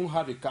you don't even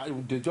have a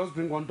card, they just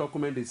bring one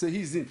document, they say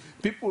he's in.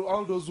 People,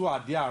 all those who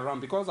are there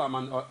around, because I'm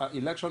an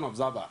election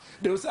observer,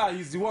 they will say,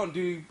 he's the one,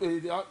 the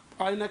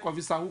INEC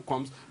officer who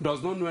comes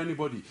does not know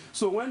anybody.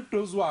 So when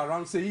those who are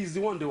around say he's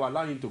the one, they will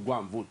allow him to go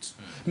and vote.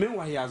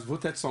 Meanwhile, he has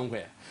voted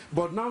somewhere.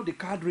 But now the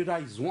card reader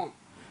is one.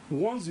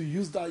 Once you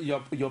use that,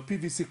 your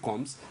PVC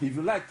comes, if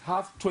you like,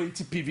 have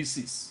 20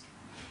 PVCs.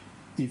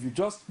 If you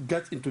just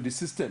get into the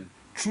system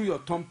through your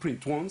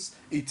thumbprint once,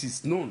 it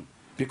is known.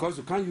 Because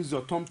you can't use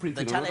your thumbprint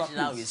in another place. The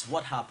challenge now is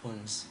what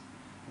happens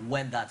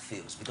when that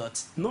fails.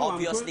 Because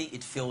obviously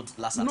it failed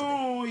last Saturday.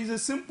 No, it's a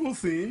simple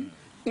thing.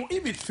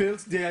 If it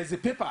fails, there is a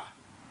paper.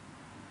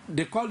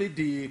 They call it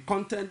the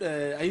content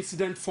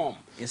incident form.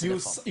 You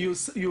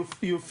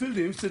fill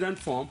the incident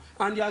form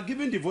and you are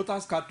given the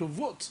voter's card to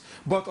vote.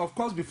 But of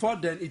course, before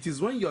then, it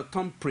is when your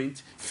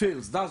thumbprint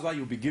fails. That's why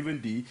you'll be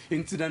given the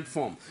incident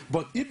form.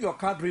 But if your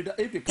card reader,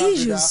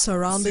 issues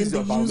surrounding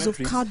the use of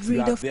card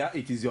reader, there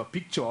it is your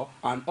picture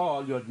and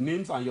all your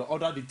names and your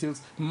other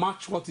details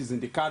match what is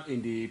in the card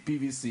in the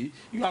PVC.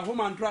 You are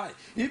home and dry.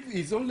 If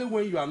it's only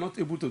when you are not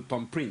able to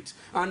thumbprint,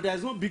 and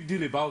there's no big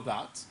deal about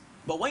that.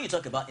 But when you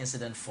talk about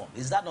incident form,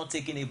 is that not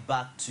taking it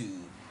back to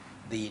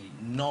the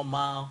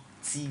normal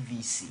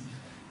TVC?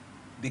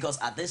 Because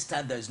at this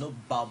time, there is no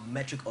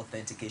biometric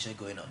authentication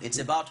going on. It's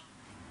about,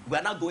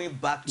 we're not going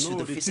back to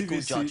the physical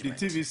judgment.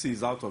 The TVC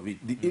is out of it.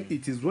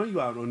 It is when you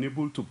are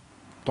unable to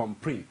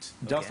thumbprint,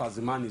 just as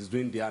the man is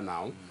doing there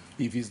now.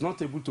 If he's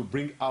not able to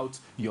bring out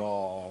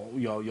your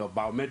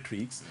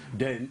biometrics,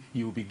 then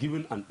you will be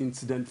given an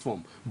incident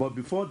form. But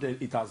before then,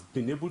 it has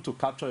been able to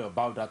capture your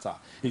biodata.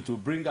 It will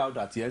bring out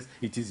that, yes,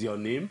 it is your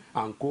name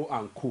and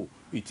co.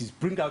 It is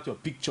bring out your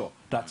picture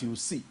that you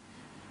see.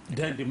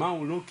 Then the man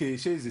will know, okay,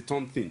 here is the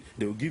thumb thing.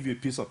 They will give you a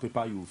piece of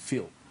paper you will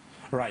fill.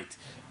 Right.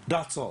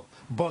 That's all.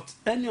 But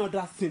any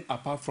other thing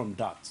apart from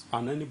that,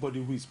 and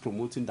anybody who is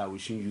promoting that we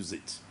shouldn't use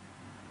it,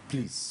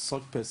 please,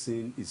 such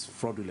person is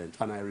fraudulent,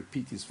 and I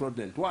repeat, is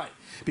fraudulent. Why?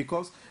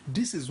 Because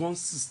this is one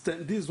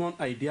system, this is one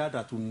idea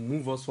that will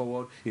move us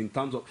forward in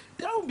terms of,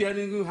 there won't be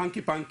anything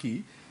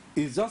hanky-panky.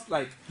 It's just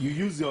like you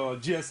use your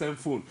GSM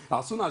phone.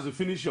 As soon as you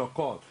finish your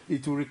call,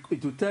 it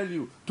will tell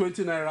you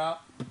 20 naira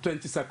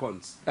 20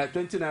 seconds,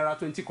 20 naira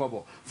 20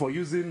 kobo for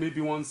using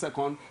maybe 1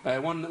 second,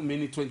 1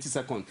 minute 20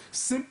 seconds.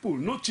 Simple,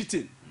 no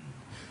cheating.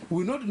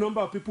 We know the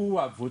number of people who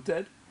have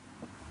voted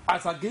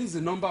as against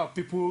the number of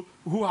people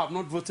who have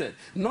not voted.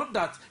 Not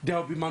that there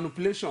will be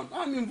manipulation.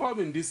 I'm involved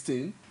in this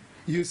thing.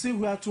 You see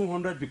where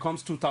 200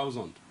 becomes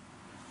 2,000.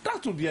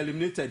 That will be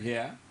eliminated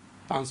here.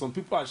 And some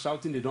people are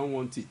shouting they don't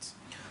want it.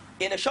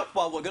 In a short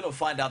while, we're going to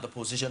find out the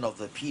position of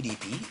the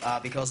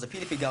PDP because the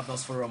PDP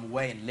Governors Forum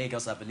were in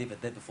Lagos, I believe, the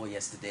day before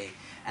yesterday,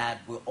 and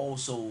we'll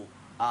also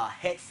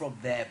head from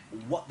there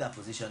what their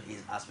position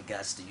is as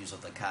regards to the use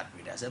of the card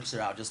readers. I'm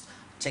sorry, I'll just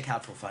check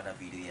out for final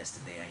video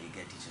yesterday and you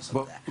get details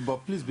of that.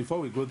 But please, before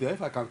we go there,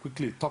 if I can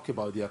quickly talk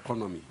about the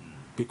economy,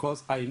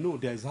 because I know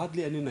there is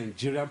hardly any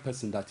Nigerian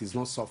person that is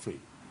not suffering,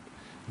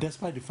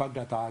 despite the fact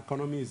that our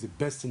economy is the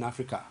best in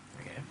Africa.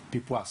 Okay.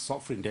 People are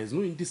suffering. There is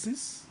no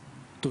indices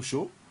to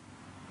show.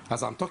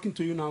 As I'm talking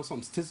to you now,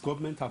 some state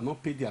governments have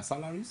not paid their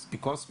salaries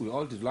because we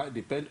all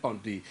depend on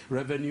the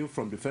revenue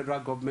from the federal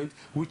government,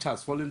 which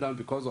has fallen down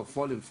because of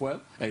falling fuel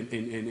and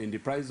in the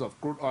price of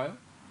crude oil.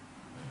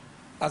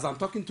 As I'm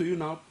talking to you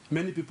now,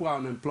 many people are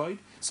unemployed.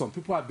 Some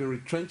people have been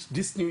retrenched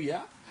this new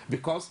year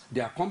because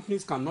their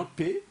companies cannot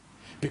pay,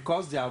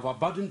 because they are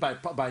overburdened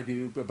by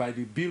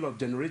the bill of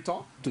generator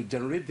to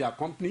generate their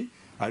company.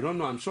 I don't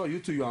know, I'm sure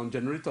you two, you are on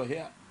generator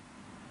here.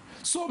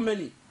 So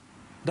many.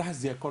 That's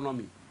the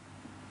economy.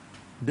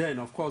 Then,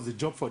 of course, the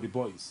job for the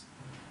boys.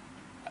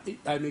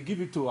 I may give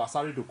it to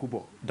Asari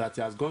Dokubo that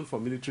he has gone for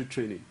military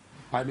training.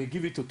 I may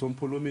give it to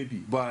Tompolo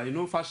maybe, but I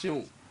know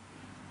Fashion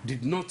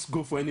did not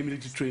go for any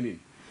military training.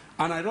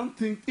 And I don't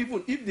think,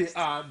 even if they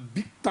are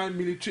big-time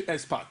military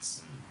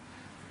experts,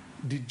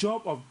 the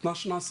job of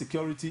national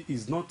security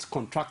is not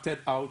contracted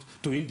out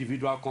to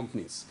individual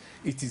companies.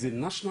 It is a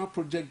national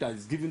project that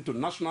is given to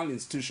national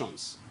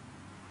institutions.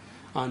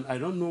 And I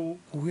don't know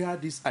where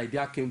this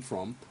idea came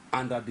from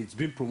and that it's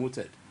been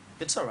promoted.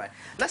 It's all right.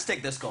 Let's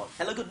take this call.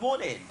 Hello, good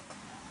morning.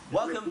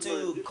 Welcome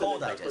to Call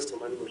Digest.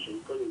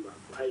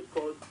 I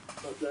called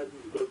personally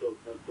because of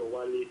Dr.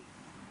 Wale.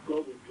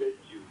 God will bless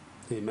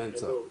you. Amen,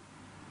 sir.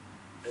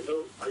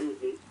 Hello, are you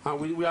with me?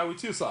 And we are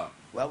with you, sir.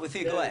 Well, with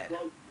you, go ahead.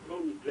 God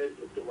will bless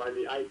Dr.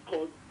 Wale. I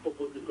called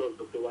purposely because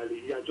of Dr. Wale.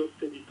 He had just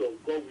said it all.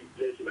 God will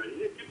bless him.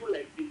 And people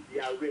like this,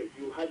 they are rare.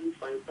 You hardly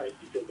find 5%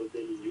 of them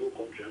in the whole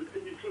country. I'm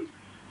telling the truth.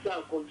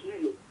 So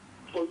continue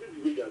the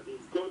way that in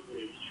God's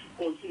name,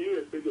 continue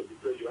respect of the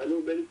pressure. I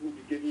know many people will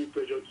be giving you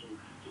pressure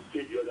to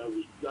say the other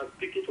way. You are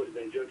speaking for the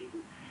Nigerian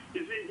people.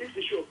 You see, this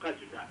issue of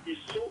Kaduna is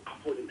so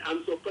appalling.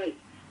 I'm surprised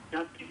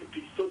that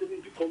PDP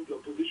suddenly become the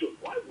opposition.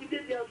 Why would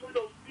they be afraid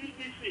of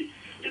PDC?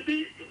 The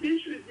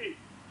issue is this.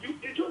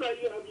 It's not that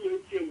you have your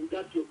ATM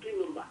without your PIN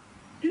number.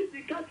 This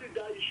the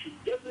Kaduna issue.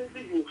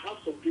 Definitely you have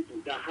some people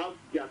that have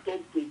their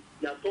thumb print,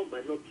 their thumb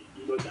might not be,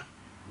 that.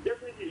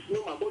 Definitely it's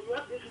normal, but you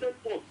have incident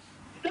form.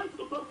 That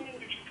does not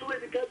mean you should throw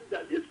the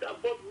Kaduna. This are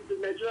bought with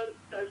the Nigerian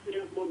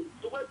taxpayers' money.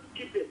 So why do you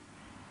keep them?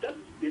 That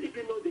PDP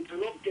know they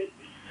cannot get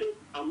the same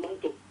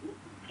amount of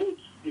votes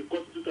in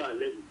constitutional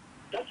level.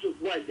 That's just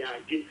why they are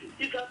against it.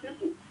 It's as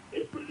simple.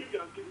 If you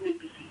are giving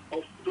APC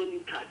of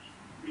zoning cards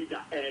with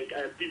the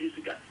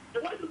PVC card,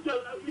 then why don't you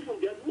allow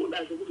even their own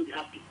that are supposed to be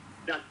happy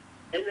that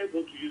NF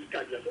want to use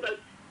cards? So that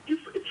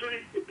if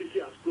truly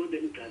APC has grown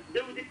any cards,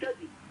 they will detect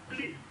it.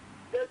 Please,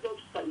 let's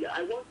not fight.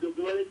 I want the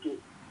government to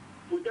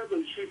put that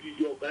on the street with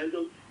your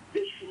organizers.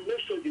 They should make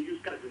sure they use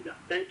cards with that.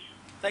 Thank you.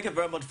 Thank you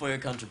very much for your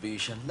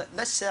contribution.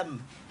 Let's hear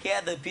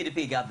the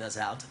PDP governors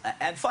out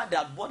and find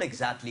out what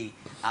exactly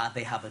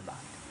they have in mind.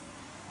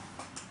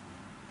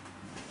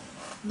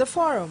 The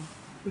forum,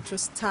 which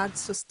was tagged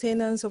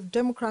Sustenance of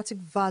Democratic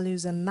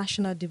Values and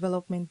National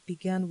Development,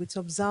 began with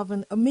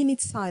observing a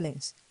minute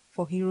silence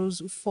for heroes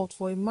who fought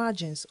for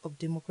emergence of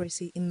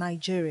democracy in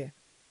Nigeria.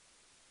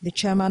 The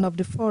chairman of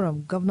the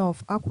forum, Governor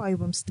of Akwa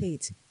Ibom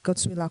State,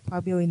 Godswill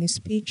Akpabio, in his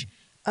speech,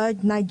 urged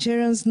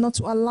Nigerians not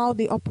to allow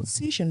the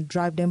opposition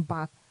drive them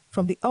back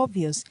from the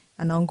obvious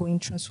and ongoing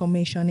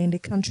transformation in the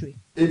country.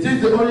 It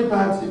is the only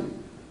party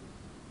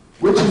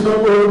which is not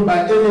owned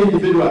by any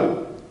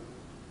individual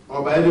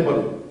or by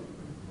anybody.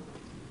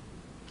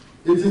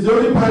 It is the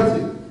only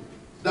party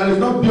that is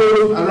not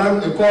built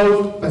around a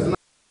cult personality.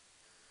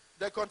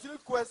 The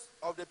continued quest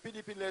of the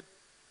PDP-led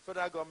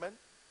federal government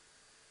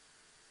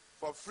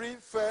for free,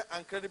 fair,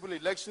 and credible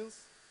elections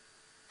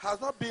has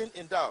not been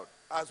in doubt,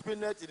 as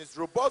witnessed in its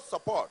robust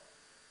support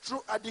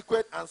through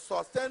adequate and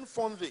sustained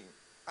funding,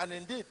 and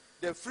indeed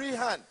the free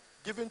hand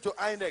given to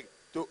INEC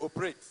to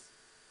operate.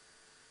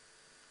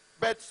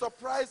 But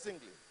surprisingly,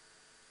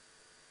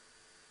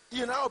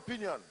 in our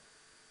opinion,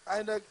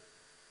 INEC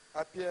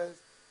appears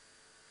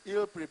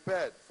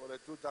ill-prepared for the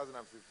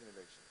 2015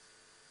 elections.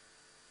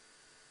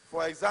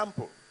 For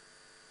example,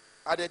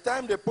 at the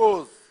time the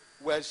polls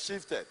were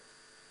shifted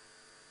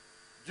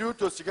due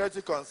to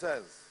security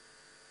concerns,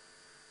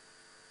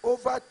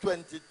 over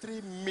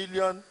 23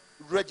 million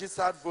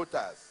registered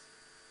voters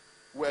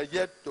were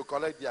yet to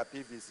collect their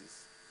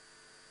PVCs.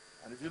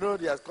 And if you know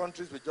there's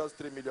countries with just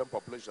 3 million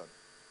population,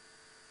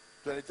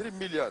 23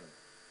 million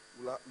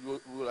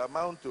will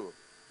amount to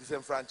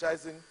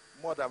disenfranchising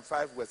more than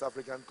 5 West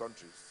African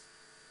countries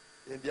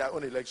in their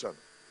own election.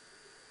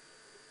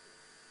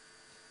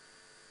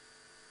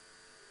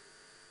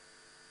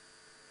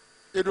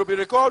 It will be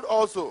recalled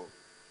also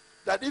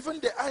that even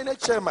the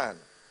INEC chairman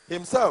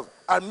himself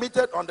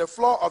admitted on the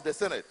floor of the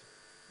Senate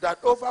that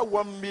over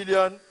 1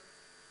 million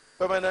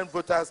permanent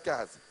voters'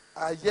 cards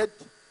are yet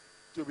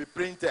to be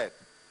printed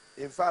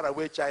in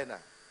faraway China.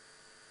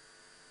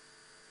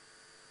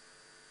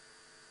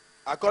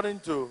 According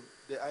to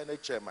the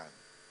INEC chairman,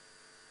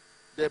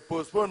 the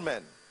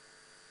postponement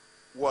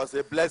was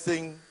a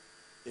blessing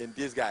in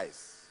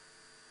disguise,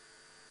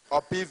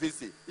 or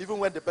PVC, even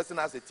when the person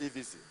has a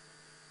TVC.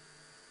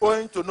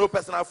 Owing to no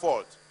personal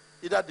fault,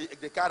 either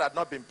the card had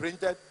not been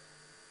printed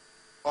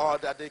or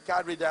that the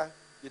card reader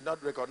did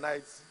not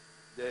recognize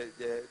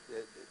the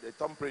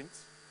thumbprint,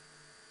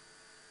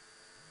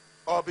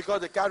 or because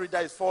the card reader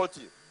is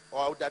faulty,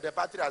 or that the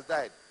battery has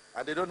died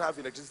and they don't have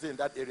electricity in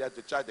that area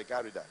to charge the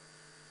card reader.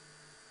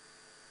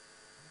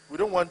 We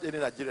don't want any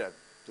Nigerian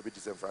to be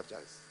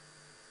disenfranchised.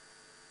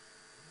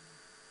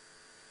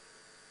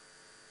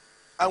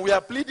 And we are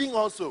pleading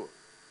also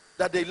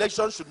that the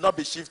election should not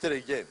be shifted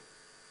again.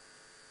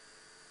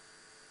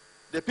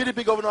 The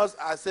PDP governors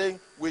are saying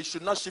we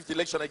should not shift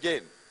election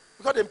again,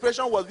 because the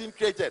impression was being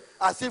created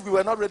as if we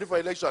were not ready for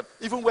election,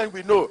 even when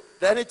we know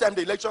that anytime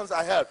the elections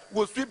are held,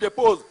 we'll sweep the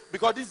polls,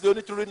 because this is the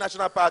only truly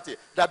national party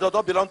that does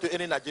not belong to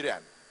any Nigerian.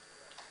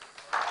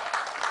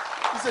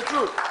 It's the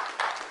truth.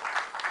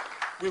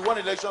 We won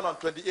election on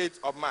 28th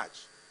of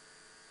March,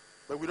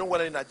 but we don't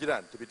want any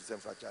Nigerian to be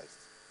disenfranchised.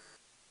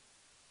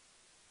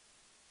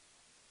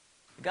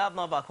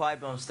 Governor of Akwa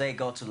Ibom State,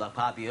 Godswill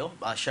Akpabio,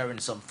 sharing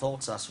some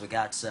thoughts as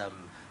regards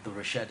the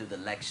rescheduled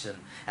election.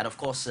 And of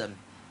course,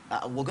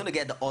 we're going to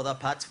get the other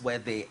part where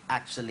they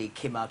actually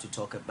came out to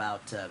talk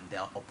about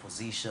their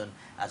opposition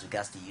as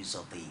regards the use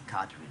of the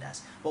card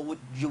readers. But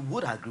you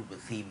would agree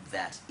with him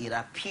that it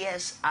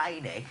appears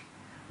INEC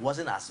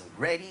wasn't as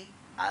ready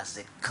as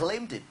it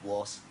claimed it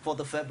was for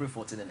the February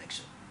 14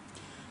 election.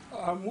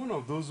 I'm one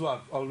of those who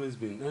have always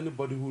been,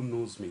 anybody who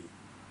knows me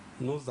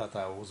knows that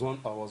I was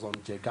on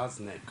Jega's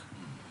neck,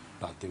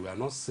 that they were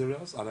not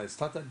serious, and I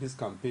started this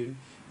campaign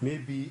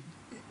maybe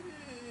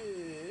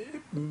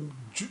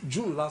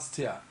June last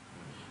year.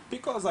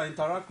 Because I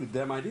interact with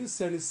them, I didn't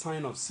see any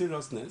sign of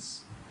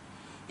seriousness.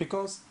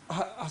 Because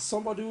as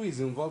somebody who is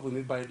involved in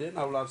it by then,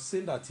 I would have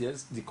seen that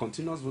yes, the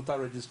continuous voter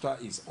register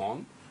is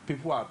on.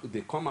 People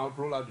they come out,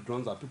 roll out the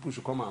drums that people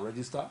should come and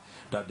register.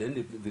 That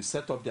then they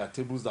set up their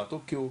tables that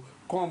okay,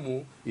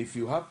 come if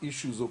you have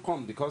issues,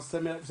 come, because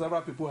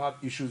several people have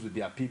issues with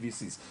their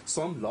PVCs.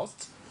 Some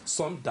lost,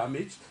 some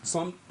damaged,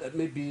 some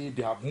maybe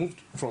they have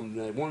moved from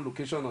one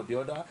location or the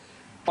other.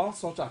 All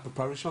sorts of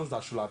preparations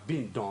that should have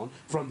been done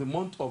from the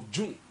month of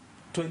June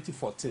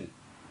 2014,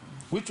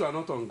 which were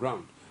not on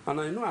ground.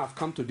 And I know I've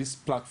come to this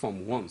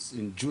platform once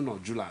in June or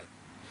July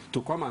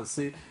to come and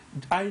say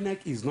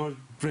INEC is not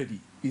ready,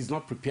 is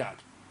not prepared.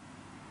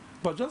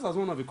 But just as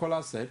one of the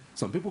callers said,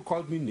 some people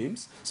called me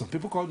names, some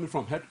people called me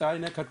from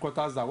INEC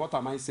headquarters that what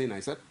am I saying?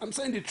 I said, I'm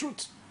saying the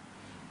truth.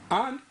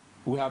 And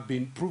we have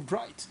been proved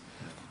right.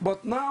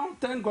 But now,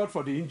 thank God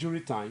for the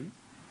injury time,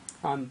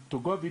 and to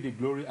God be the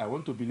glory, I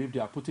want to believe they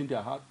are putting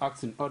their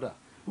acts in order.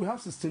 We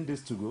have 16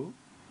 days to go.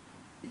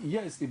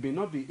 Yes, it may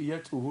not be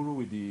yet Uhuru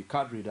with the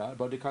card reader,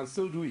 but they can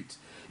still do it.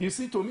 You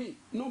see, to me,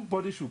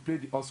 nobody should play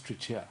the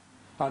ostrich here,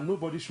 and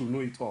nobody should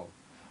know it all.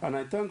 And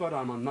I thank God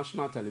I'm on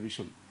national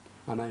television,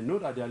 and I know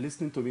that they are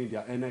listening to me in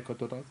their NI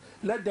headquarters.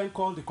 Let them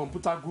call the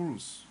computer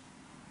gurus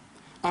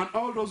and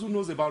all those who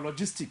knows about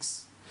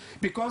logistics,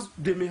 because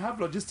they may have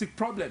logistic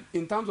problem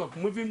in terms of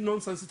moving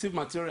non-sensitive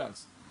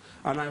materials.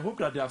 And I hope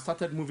that they have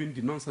started moving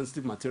the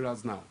non-sensitive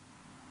materials now.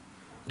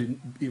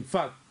 In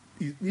fact,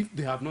 if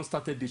they have not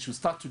started, they should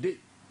start today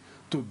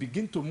to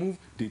begin to move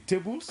the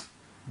tables,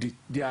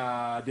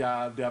 their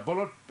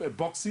ballot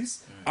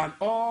boxes, and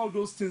all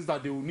those things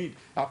that they will need,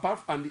 apart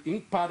from the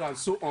ink pad and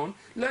so on.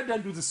 Let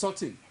them do the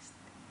sorting.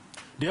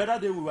 The other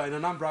day we were in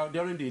Anambra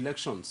during the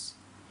elections,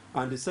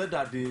 and they said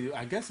that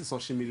I guess it's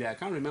Oshimile, I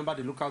can't remember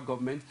the local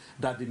government,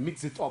 that they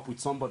mixed it up with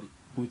somebody,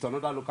 with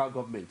another local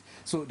government.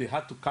 So they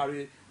had to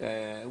carry,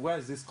 where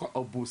is this called?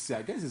 Obosi,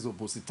 I guess it's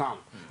Obosi town.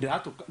 They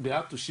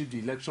had to shift the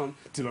election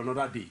till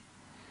another day.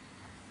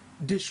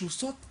 They should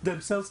sort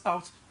themselves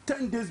out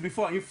 10 days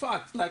before. In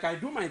fact, like I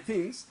do my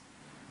things,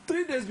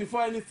 3 days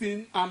before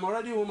anything, I'm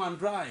already home and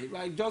dry.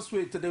 Like, just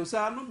wait. They will say,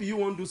 "I know you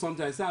won't do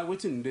something." I say, "I'm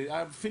waiting.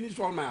 I've finished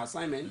all my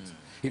assignments.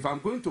 If I'm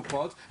going to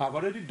court, I've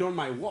already done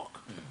my work."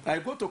 I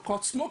go to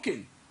court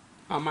smoking.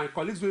 And my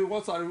colleagues will,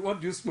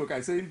 what do you smoke? I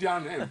say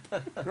Indian hemp,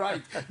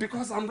 right?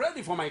 Because I'm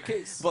ready for my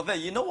case. But then,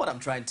 you know what I'm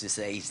trying to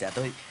say is that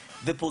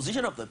the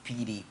position of the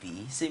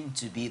PDP seemed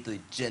to be the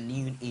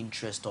genuine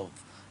interest of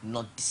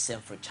not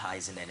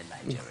disenfranchising any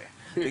Nigeria.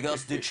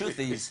 Because the truth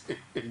is,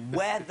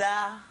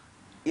 whether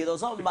it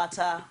does not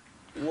matter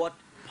what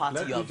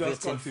party you are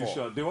voting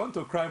for. They want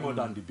to cry more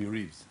than the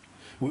bereaved.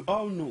 We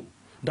all know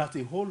that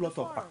a whole lot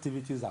of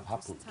activities have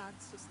happened.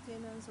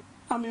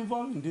 I'm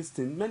involved in this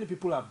thing. Many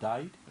people have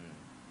died.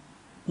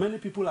 Many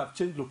people have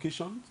changed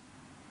locations.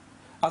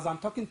 As I'm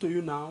talking to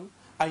you now,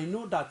 I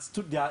know that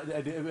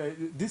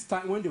this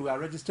time when they were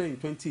registered in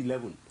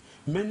 2011,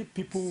 many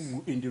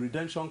people in the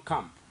redemption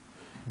camp,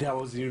 there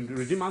was in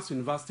Redeemers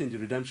University in the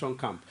redemption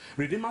camp.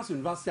 Redeemers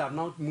University have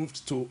now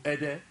moved to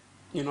Ede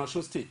in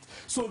Osho State.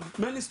 So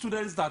many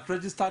students that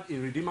registered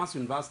in Redeemers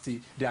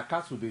University, their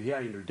cards will be here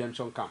in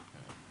redemption camp,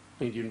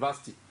 in the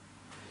university.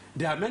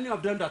 There are many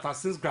of them that have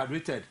since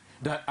graduated,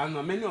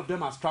 and many of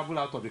them have traveled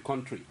out of the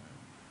country.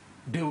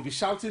 They will be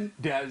shouting,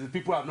 the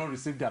people have not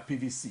received their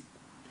PVC.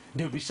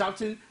 They will be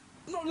shouting,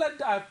 no,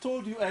 I've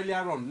told you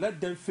earlier on,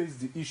 let them face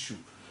the issue.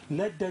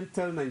 Let them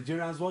tell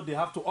Nigerians what they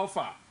have to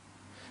offer.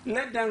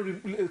 Let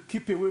them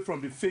keep away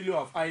from the failure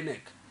of INEC.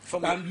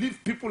 And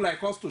leave people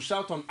like us to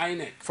shout on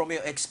INEC. From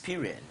your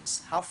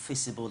experience, how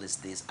feasible is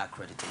this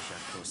accreditation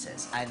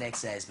process? INEC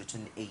says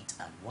between 8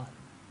 and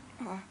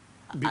 1.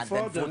 Before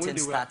and then voting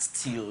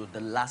starts till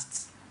the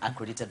last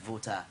accredited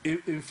voter.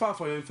 In fact,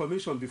 for your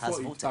information, before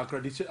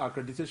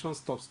accreditation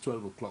stops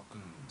 12 o'clock.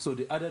 So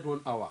they added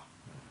 1 hour.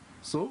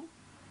 So,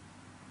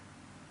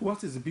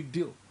 what is the big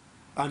deal?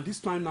 And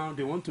this time now,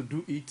 they want to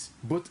do it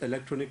both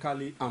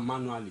electronically and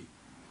manually.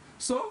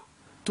 So,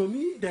 to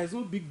me, there's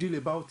no big deal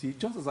about it.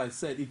 Just as I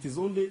said, it is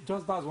only,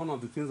 just that's one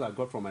of the things I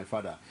got from my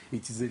father.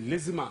 It is a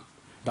lazy man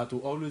that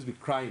will always be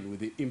crying with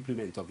the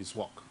implement of his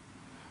work.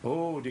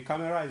 Oh, the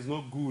camera is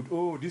not good.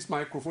 Oh, this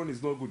microphone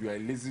is not good. You are a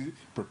lazy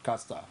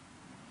broadcaster.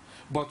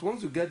 But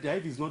once you get there,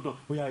 if it's not done,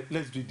 oh yeah,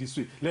 let's do it this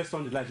way. Let's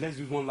turn the light. Let's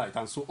use 1 light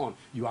and so on.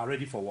 You are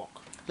ready for work.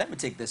 Let me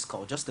take this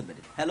call. Just a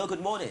minute. Hello,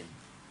 good morning.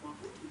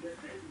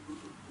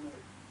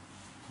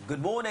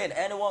 Good morning.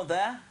 Anyone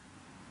there?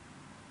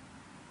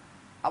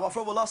 I'm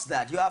afraid we lost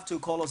that. You have to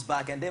call us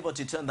back and able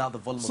to turn down the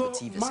volume of the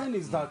TV. So mine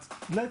is that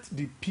let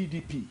the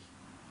PDP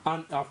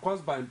and of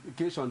course by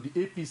implication the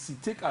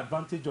APC take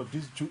advantage of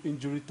this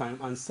injury time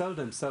and sell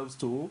themselves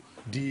to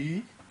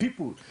the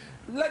people.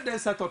 Let them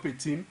set up a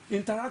team,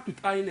 interact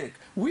with INEC.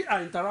 We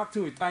are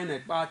interacting with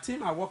INEC, but our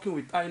team are working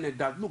with INEC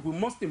that, look, we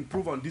must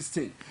improve on this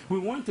thing. We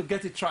want to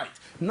get it right.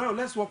 Now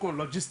let's work on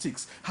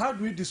logistics. How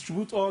do we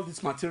distribute all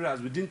these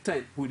materials within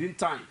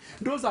time?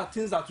 Those are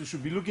things that we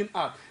should be looking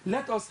at.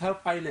 Let us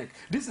help INEC.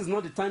 This is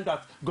not the time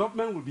that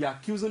government will be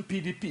accusing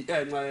PDP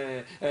and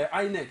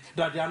INEC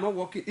that they are not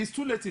working. It's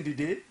too late in the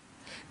day.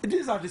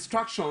 These are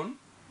distractions.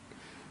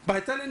 By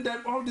telling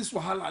them all this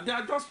wahala, they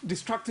are just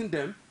distracting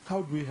them.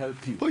 How do we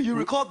help you? Well, you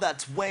recall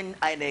that when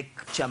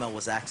INEC chairman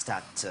was asked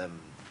that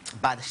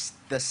by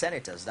the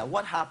senators that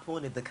what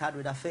happened if the card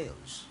reader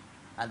fails,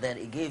 and then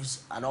he gave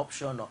an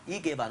option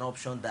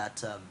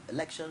that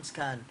elections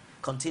can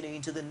continue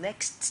into the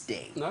next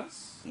day.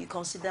 Yes. You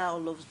consider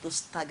all of those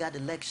staggered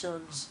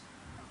elections.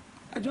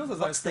 Just as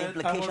What's the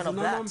implication of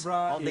that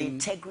on the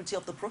integrity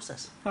of the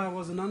process? I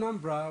was in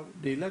Anambra.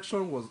 The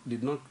election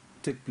did not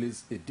take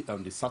place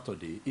on the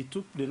Saturday.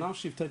 They now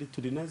shifted it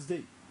to the next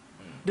day.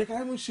 They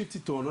can even shift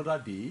it to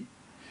another day.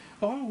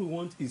 All we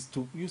want is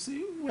to, you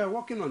see, we are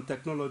working on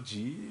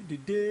technology. The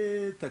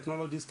day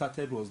technology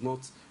started was not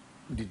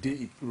the day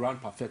it ran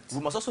perfect. We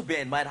must also bear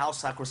in mind how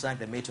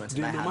sacrosanct the May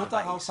 29 no matter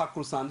how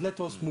sacrosanct, let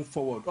us move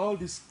forward. All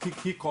this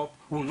hiccup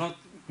will not,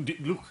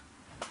 look,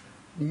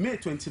 May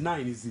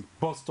 29 is the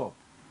bus stop.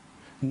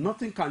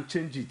 Nothing can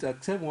change it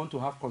except we want to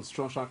have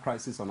constitutional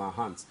crisis on our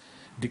hands.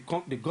 The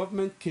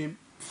government came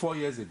 4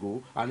 years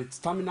ago, and its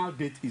terminal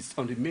date is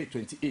on the May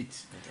 28th. Okay.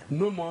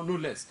 No more, no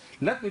less.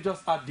 Let me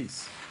just add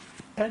this.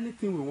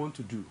 Anything we want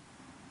to do,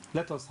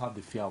 let us have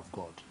the fear of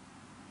God.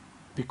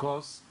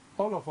 Because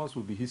all of us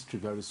will be history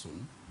very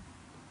soon.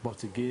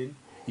 But again,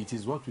 it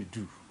is what we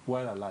do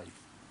while alive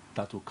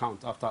that will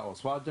count after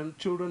us. For our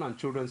children and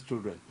children's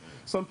children.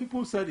 Some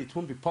people said it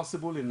won't be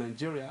possible in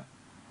Nigeria.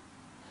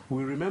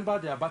 We remember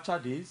the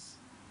Abacha days.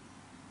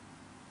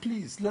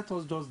 Please, let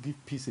us just give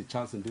peace a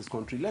chance in this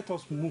country. Let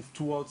us move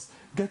towards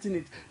getting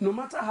it, no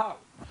matter how.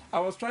 I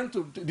was trying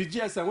to, the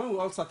GSM, when we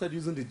all started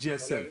using the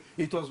GSM,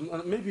 it was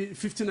maybe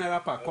 15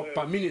 naira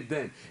per minute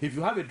then. If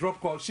you have a drop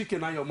call,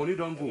 chicken and your money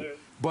don't go.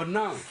 But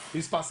now,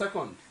 it's per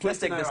second. Let's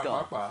take this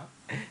call.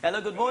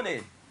 Hello, good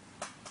morning.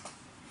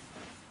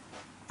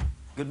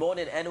 Good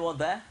morning, anyone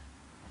there?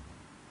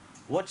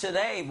 What's your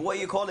name? Where are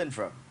you calling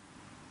from?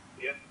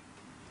 Yeah.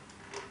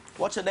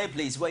 What's your name,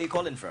 please? Where are you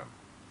calling from?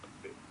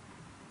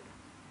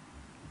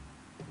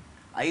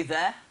 Are you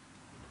there?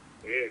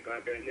 Yeah,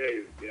 I can hear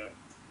you. Yeah.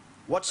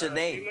 What's your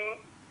name? You know,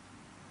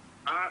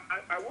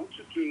 I want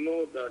you to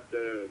know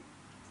that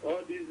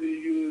all these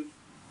issues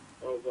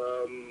of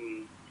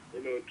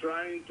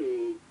trying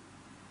to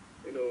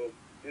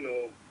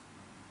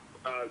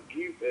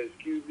give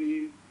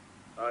excuses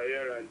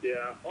here and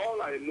there.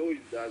 All I know is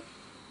that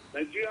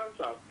Nigerians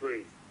are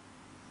praying.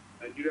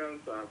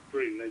 Nigerians are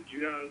praying.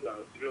 Nigerians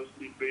are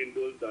seriously praying.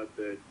 Those that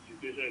the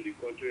situation in the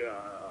country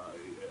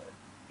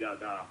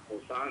that are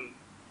concerned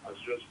are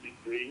seriously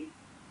praying.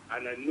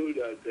 And I know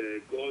that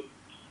God's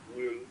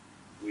will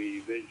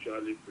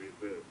eventually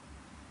prevail.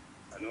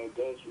 I know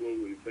God's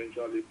will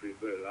eventually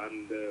prevail.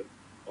 And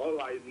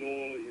All I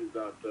know is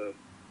that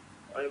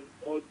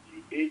all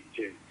the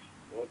agents,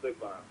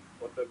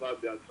 whatever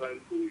they are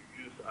trying to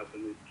use as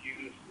an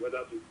excuse,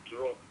 whether to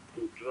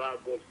drag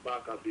us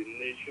back as a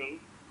nation,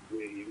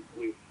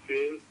 we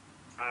fail,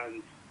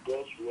 and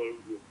God's will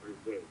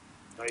prevail.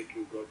 Thank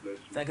you. God bless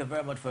you. Thank you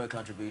very much for your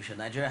contribution.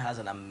 Nigeria has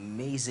an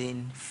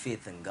amazing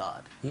faith in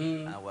God.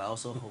 And we're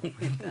also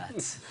hoping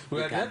that we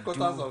are the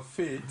headquarters of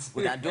faith.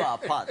 We can do our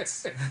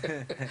parts.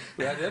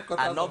 We are the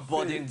headquarters and not of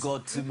burden faith.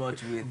 God too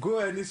much with go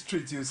any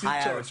street, you see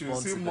church, you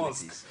see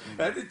mosque.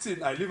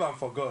 Anything, I live and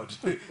for God.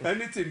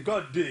 Anything,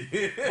 God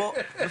day.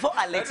 Before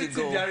I let you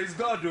go, there is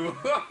God.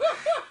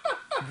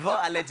 Before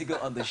I let you go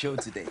on the show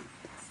today,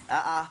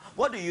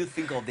 what do you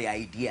think of the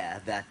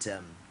idea that,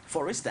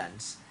 for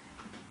instance,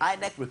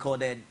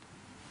 INEC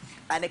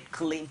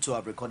claimed to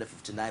have recorded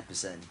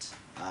 59%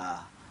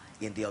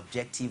 in the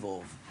objective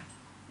of,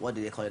 what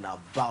do they call it now,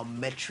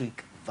 biometric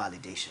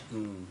validation.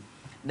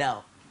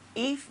 Now,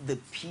 if the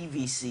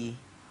PVC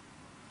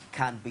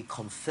can be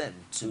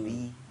confirmed to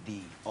be the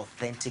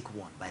authentic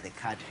one by the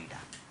card reader,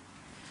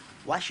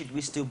 why should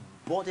we still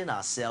burden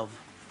ourselves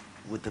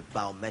with the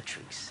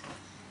biometrics?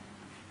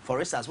 For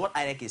instance, what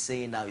INEC is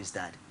saying now is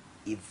that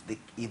if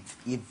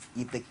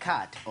the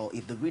card or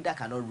if the reader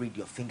cannot read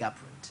your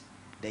fingerprint,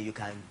 then you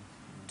can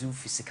do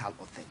physical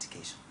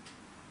authentication.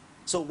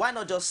 So why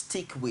not just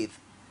stick with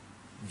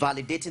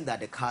validating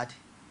that the card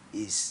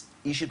is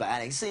issued by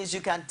INEC, since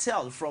you can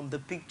tell from the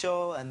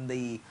picture and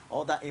the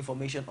other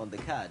information on the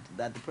card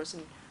that the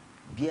person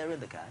bearing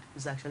the card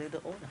is actually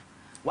the owner?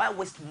 Why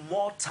waste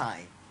more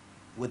time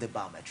with the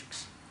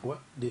biometrics? Well,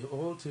 the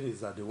whole thing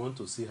is that they want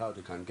to see how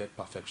they can get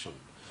perfection.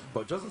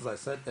 But just as I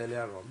said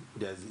earlier on,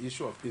 there's the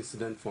issue of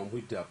incident form,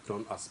 which they have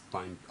done as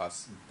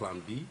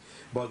plan B.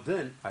 But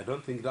then I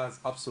don't think that's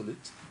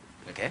absolute.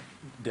 Okay.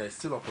 There's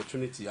still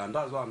opportunity, and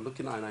that's what I'm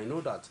looking at. And I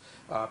know that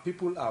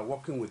people are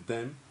working with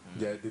them.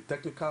 The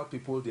technical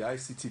people, the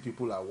ICT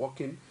people are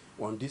working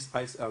on this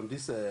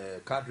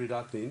card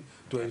reader thing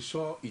to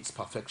ensure its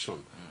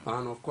perfection.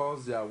 And of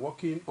course, they are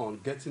working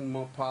on getting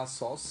more power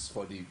source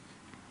for the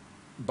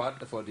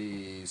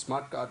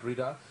smart card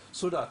reader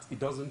so that it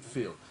doesn't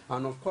fail.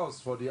 And of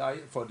course, for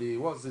the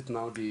what's it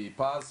now, the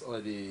pass or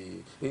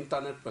the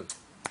internet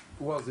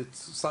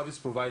service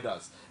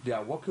providers, they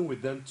are working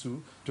with them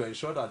too to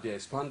ensure that they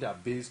expand their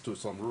base to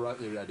some rural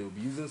area. They will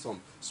be using some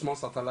small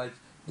satellite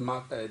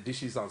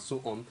dishes and so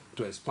on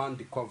to expand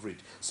the coverage.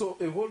 So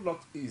a whole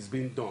lot is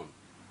being done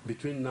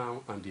between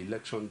now and the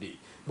election day.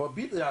 But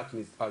be that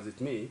as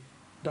it may,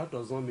 that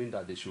does not mean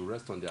that they should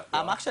rest on their...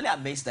 I'm actually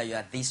amazed that you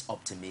are this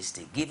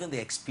optimistic, given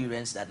the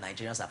experience that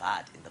Nigerians have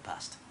had in the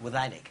past with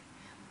INEC.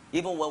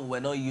 Even when we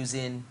were not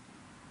using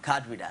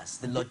card readers,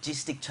 the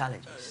logistic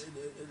challenges.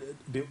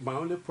 My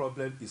only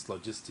problem is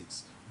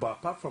logistics. But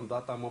apart from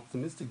that, I'm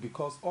optimistic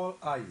because all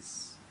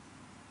eyes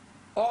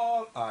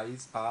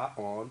are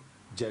on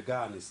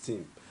Jega and his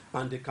team.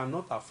 And they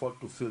cannot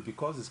afford to fail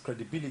because it's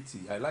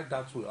credibility. I like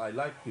that. I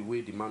like the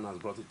way the man has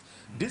brought it.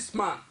 This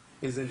man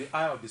is in the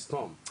eye of the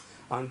storm.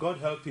 And God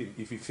help him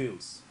if he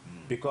fails.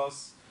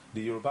 Because the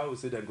Yoruba will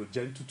say, then go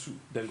gentle,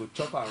 then go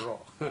chop and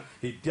raw.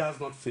 He does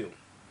not fail.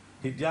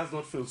 He does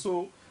not fail.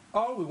 So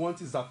all we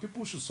want is that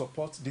people should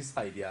support this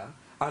idea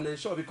and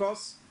ensure,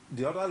 because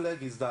the other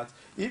leg is that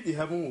if the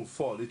heaven will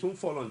fall, it won't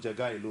fall on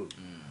Jega alone.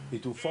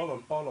 It will fall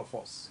on all of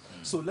us.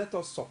 So let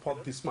us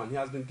support this man. He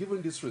has been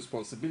given this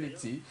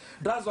responsibility.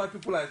 That's why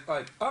people are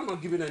like, I'm not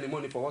giving any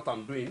money for what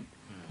I'm doing.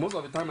 Most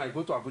of the time I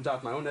go to Abuja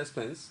at my own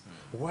expense.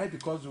 Why?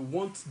 Because we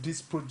want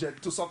this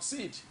project to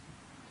succeed.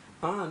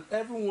 And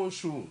everyone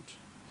should.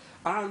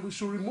 And we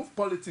should remove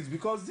politics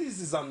because this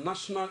is a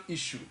national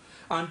issue.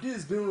 And this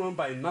is being run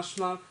by a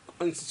national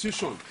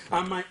institution.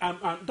 And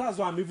that's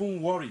why I'm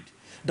even worried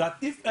that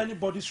if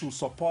anybody should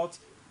support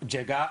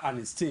Jega and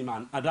his team,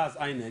 and that's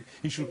INEC,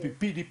 it should be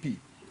PDP,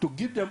 to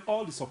give them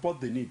all the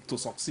support they need to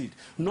succeed,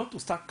 not to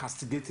start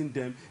castigating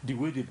them the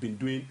way they've been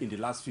doing in the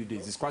last few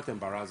days. It's quite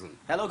embarrassing.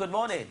 Hello, good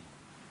morning.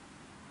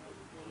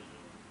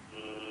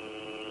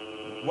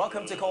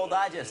 Welcome to Call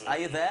Digest. Are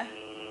you there?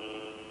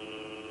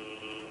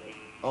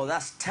 Oh,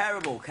 that's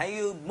terrible. Can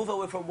you move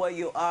away from where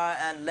you are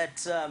and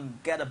let's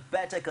get a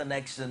better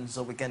connection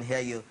so we can hear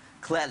you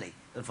clearly?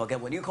 Don't forget,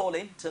 when you call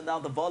in, turn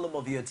down the volume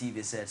of your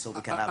TV set so we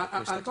can have a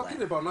crystal I'm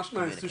talking about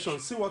national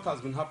institutions. See what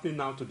has been happening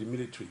now to the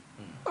military.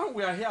 And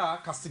we are here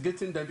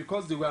castigating them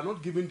because they were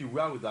not given the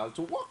wherewithal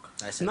to work.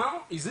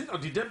 Now,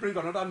 did they bring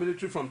another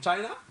military from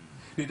China?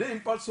 Did they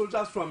import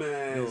soldiers from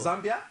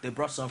Zambia? They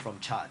brought some from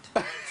Chad.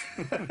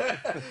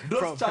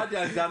 Those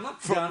Chadians, they are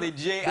not from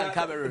Niger and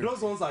Cameroon.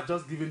 Those ones are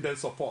just giving them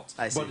support.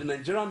 But the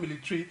Nigerian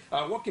military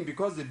are working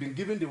because they've been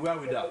given the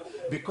wherewithal,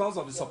 because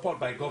of the support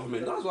by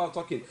government. That's what I'm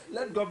talking.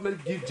 Let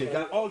government give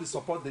Jega all the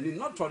support they need,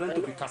 not for them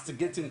to be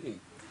castigating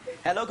him.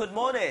 Hello, good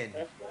morning.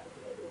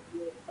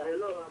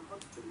 Hello,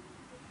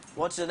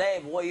 what's your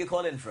name? Where are you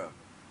calling from?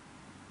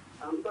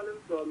 I'm calling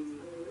from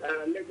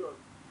Lagos.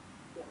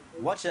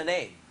 What's your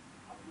name?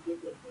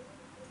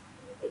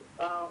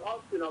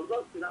 Austin.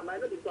 My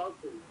name is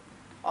Austin.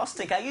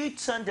 Austin, can you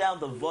turn down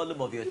the volume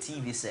of your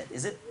TV set?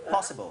 Is it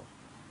possible?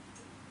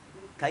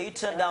 Can you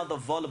turn down the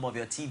volume of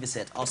your TV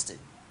set, Austin?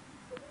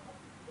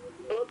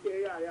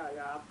 Okay,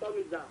 yeah. I've turned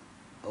it down.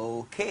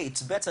 Okay,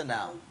 it's better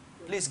now.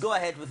 Please go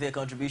ahead with your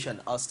contribution,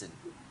 Austin.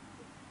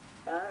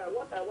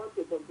 What I want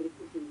to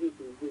contribute to this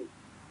is this.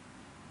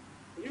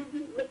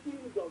 Making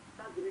use of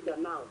card reader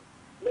now.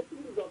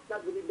 Making use of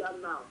card reader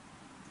now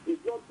is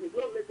not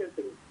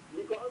necessary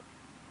because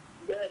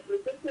the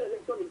presidential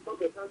election is not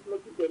a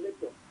translocated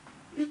election.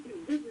 This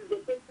is the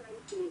first time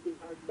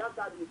that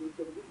card is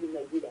introduced in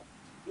Nigeria.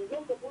 It's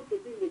not supposed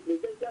to be in the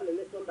presidential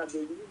election that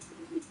they use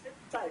the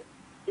first time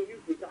to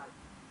use the card.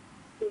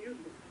 To use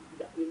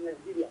it in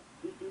Nigeria.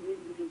 If you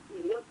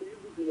want to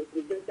use it in the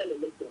presidential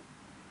election.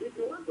 If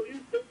you want to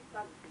use any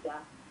card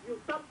reader,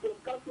 you start from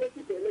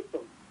calculating the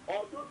election.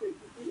 Or those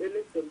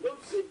election,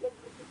 those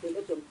legislative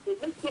elections, to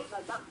make sure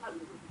that that card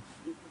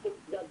is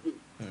supposed that day.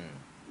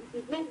 It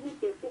is not good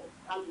to vote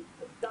and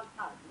take that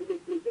card in the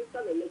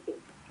presidential election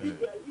if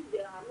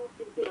they are not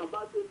thinking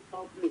about it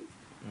properly.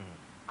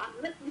 And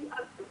let me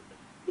ask you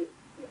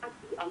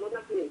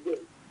another thing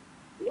again.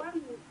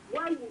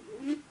 Why would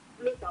we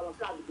place our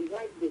card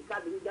behind the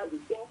card reader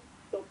before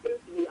some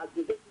place we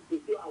activate it to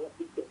show our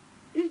picture?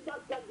 If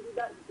that card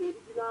reader is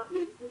the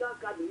original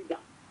card reader,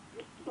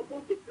 you're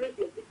supposed to place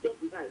your picture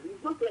behind.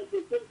 It's not like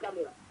a phone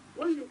camera.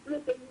 When you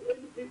place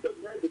any picture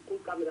behind the phone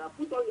camera,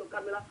 put on your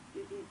camera,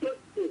 it will show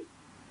the same.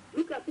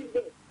 Look at it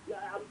there.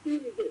 Yeah, I'm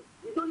seeing it there.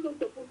 It's not just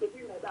supposed to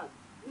be like that.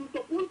 You're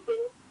supposed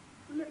to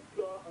place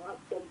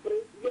some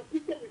place. Your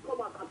picture will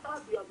come out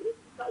as you have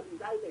registered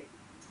with INEC.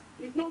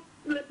 It's not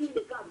placing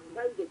the card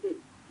behind the phone.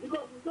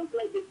 Because it's just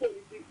like the phone.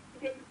 If you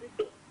take a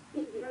picture,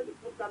 put behind the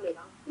phone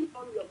camera, put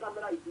on your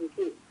camera, it will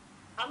show.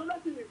 Another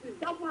thing is this,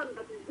 that one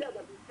that is there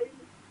that is saying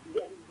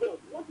there is God.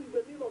 What is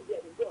the name of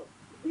there is God?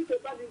 Is it a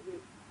bad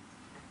English?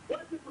 When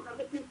people are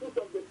making food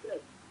of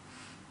themselves,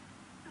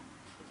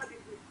 that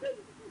is the same.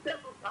 It is the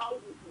same of how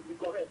it should be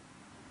correct.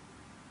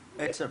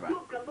 It's all right.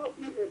 God cannot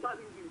be a bad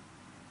English.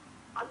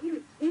 At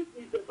least if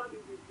it's a bad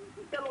English,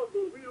 to tell us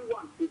the real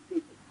one to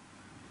speak.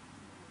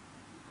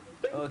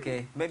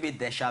 Okay, maybe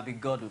there shall be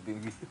God will be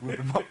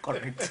more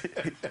correct.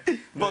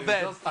 But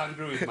then, just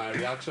angry with my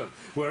reaction.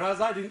 Whereas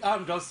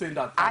I'm just saying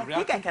that I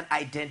think I can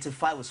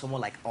identify with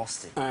someone like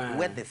Austin,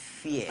 where the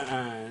fear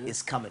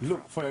is coming from.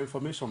 Look, for your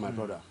information, my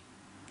brother,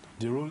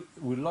 the rule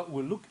we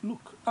look.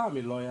 I'm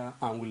a lawyer,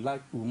 and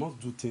we must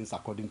do things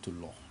according to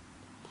law.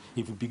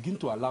 If we begin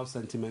to allow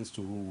sentiments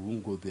to rule, we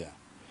won't go there.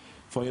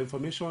 For your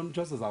information,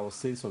 just as I was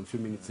saying some few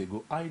minutes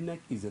ago, INEC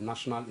is a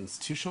national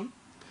institution.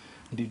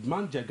 The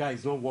man Jaga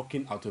is not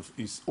working out of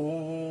his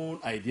own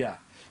idea.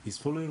 He's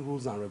following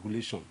rules and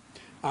regulation.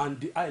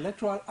 And the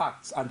Electoral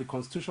Act and the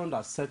Constitution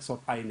that sets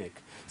up INEC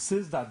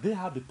says that they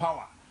have the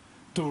power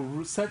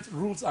to set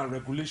rules and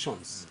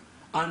regulations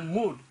and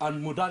mode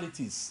and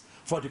modalities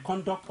for the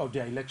conduct of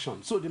their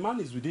election. So the man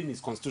is within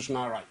his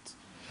constitutional right.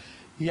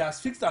 He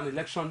has fixed an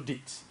election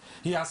date.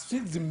 He has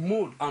fixed the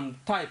mode and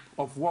type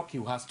of work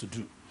he has to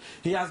do.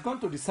 He has gone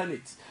to the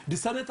Senate. The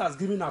Senate has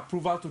given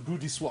approval to do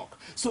this work.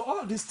 So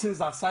all these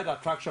things are side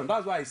attraction.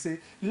 That's why I say,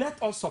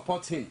 let us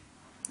support him.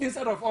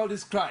 Instead of all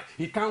this cry,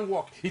 he can't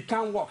walk, he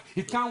can't walk,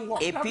 he can't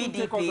walk. A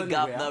PDP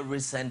governor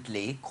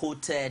recently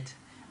quoted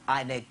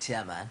INEC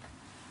chairman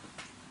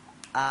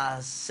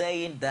as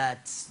saying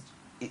that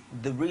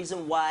the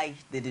reason why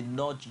they did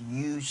not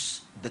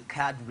use the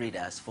card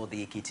readers for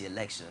the Ekiti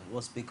election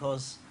was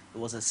because it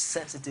was a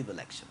sensitive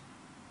election.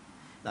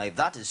 Now, if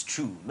that is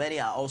true, many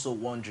are also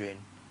wondering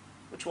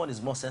which one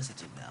is more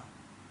sensitive now,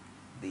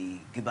 the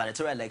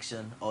gubernatorial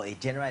election or a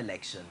general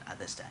election at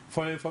this time.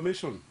 For your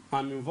information,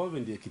 I'm involved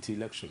in the Ekiti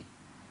election.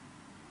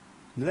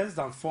 Less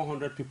than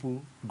 400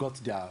 people got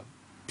their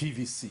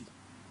PVC.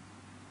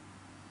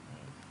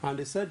 And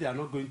they said they are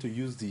not going to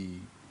use the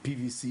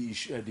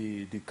PVC,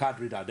 the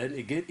card reader. Then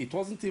again, it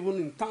wasn't even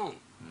in town.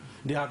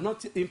 They are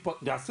not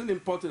they are still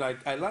importing.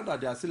 I learned that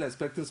they are still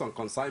expecting some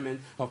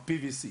consignment of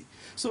PVC.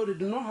 So they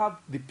do not have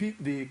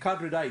the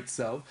card reader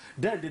itself.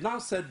 Then they now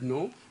said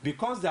no,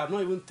 because they have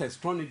not even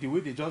test run it the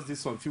way they just did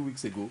some few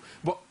weeks ago.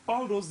 But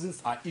all those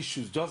things are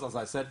issues, just as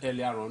I said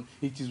earlier on.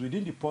 It is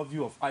within the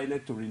purview of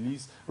INEC to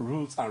release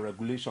rules and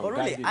regulations. But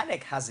really,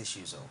 INEC has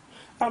issues,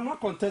 though. I'm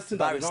not contesting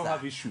that they don't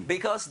have issues.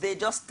 Because they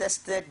just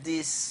tested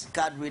these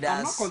card readers.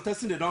 I'm not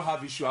contesting they don't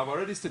have issues. I've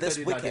already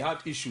stated that they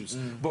have issues.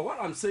 But what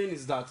I'm saying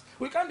is that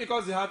we can't,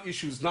 because they have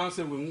issues, now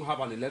say we won't have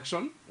an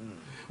election.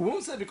 We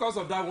won't say because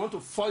of that we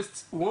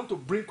want to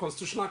bring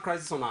constitutional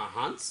crisis on our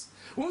hands.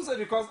 We won't say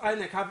because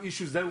INEC have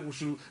issues, then we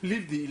should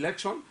leave the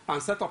election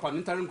and set up an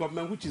interim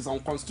government which is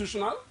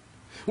unconstitutional.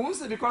 We won't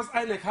say because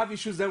INEC have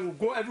issues, then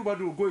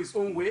everybody will go his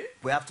own way.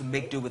 We have to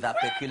make do with that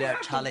peculiar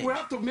challenge. We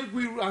have to make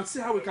do and see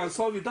how we can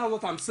solve it. That's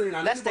what I'm saying.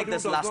 And let's take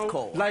this last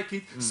call. Like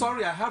it.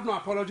 Sorry, I have no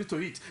apology to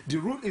it. The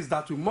rule is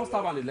that we must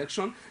have an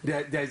election.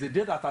 There is a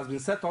day that has been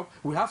set up.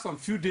 We have some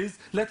few days.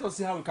 Let us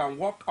see how we can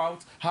work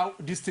out how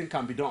this thing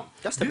can be done.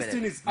 This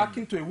thing is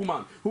akin to a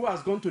woman who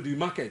has gone to the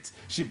market.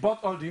 She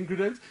bought all the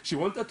ingredients. She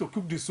wanted to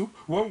cook the soup.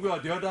 One way or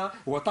the other,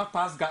 water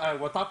pass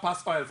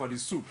oil for the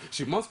soup.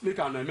 She must make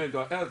an amendment,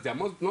 or else there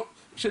must not.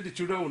 Sure, the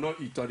children will not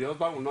eat, or the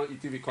husband will not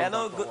eat if he comes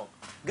Hello, back from work.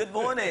 good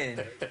morning.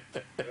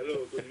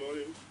 Hello, good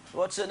morning.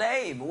 What's your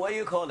name? Where are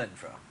you calling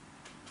from?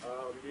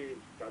 This is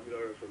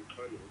Tamilore from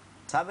Kano.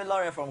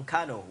 Tamilore from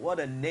Kano. What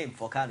a name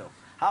for Kano.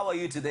 How are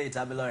you today,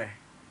 Tamilore?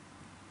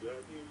 Yeah,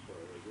 I think so.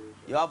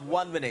 You have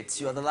 1 minute.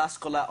 You are the last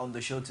caller on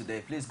the show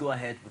today. Please go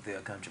ahead with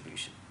your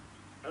contribution.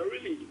 My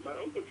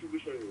own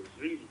contribution is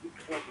really the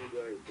card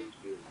reader is going to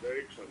be a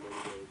very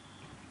tremendous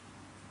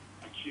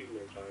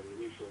achievement and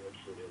way forward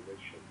for the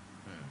election.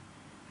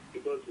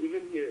 Because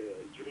even here,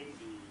 during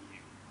the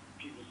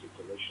PVC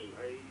collection, I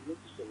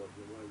noticed some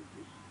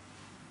abnormalities.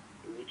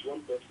 With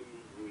one person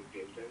with the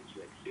intent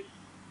to exist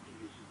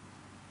PVC.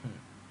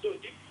 So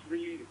if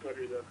really the card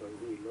reader can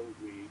go a long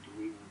way the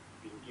way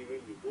we've been given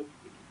the book,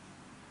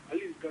 at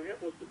least it can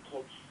help us to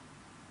cut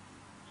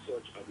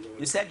such abnormalities.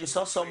 You said you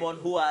saw someone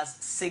who has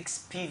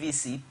 6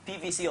 PVC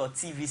or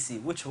TVC.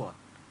 Which one?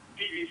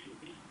 PVC,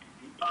 the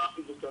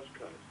permanent voters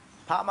card.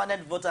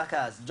 Permanent voter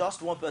cards.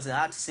 Just one person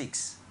had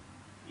 6.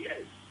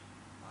 Yes.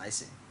 I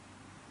see.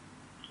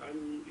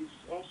 And it's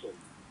awesome.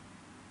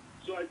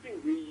 So I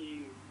think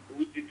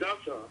with the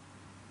data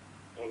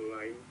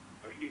online,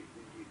 at least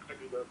the card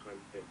reader can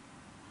help.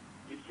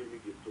 If really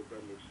the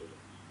program makes sense.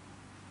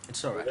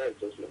 It's all right. So that's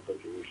just my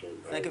contribution.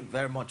 Thank you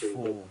very much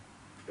for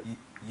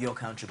your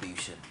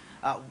contribution.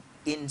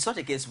 In such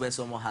a case where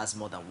someone has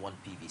more than 1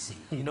 PVC,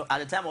 you know, at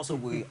the time also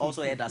we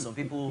also heard that some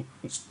people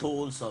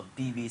stole some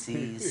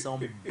PVC,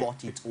 some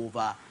bought it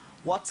over.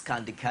 What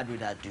can the card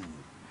reader do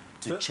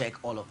to check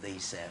all of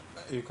these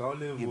you can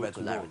only vote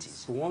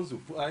irregularities? Once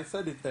you I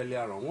said it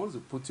earlier on, once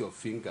you put your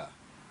finger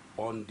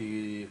on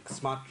the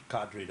smart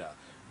card reader,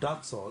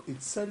 that's all.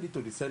 It sends it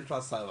to the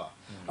central server.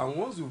 And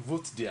once you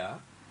vote there,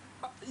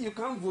 you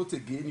can't vote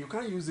again. You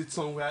can't use it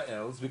somewhere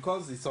else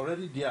because it's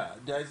already there.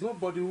 There is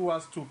nobody who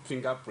has 2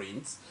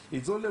 fingerprints.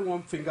 It's only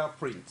 1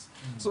 fingerprint.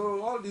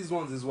 So all these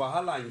ones is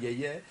wahala and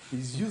yeye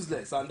is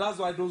useless. And that's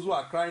why those who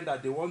are crying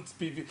that they want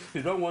PV,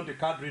 they don't want the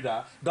card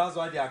reader. That's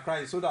why they are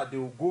crying, so that they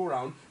will go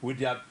around with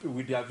their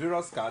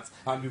various cards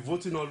and be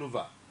voting all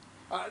over.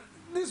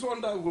 This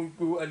one that will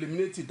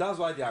eliminate it. That's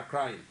why they are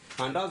crying.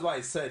 And that's why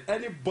I said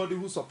anybody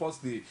who supports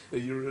the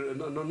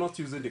not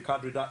using the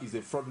card reader is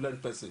a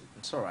fraudulent person.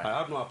 It's all right. I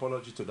have no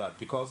apology to that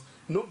because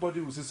nobody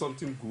will see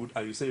something good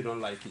and you say you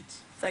don't like it.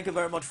 Thank you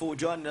very much for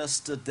joining us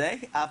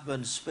today. I've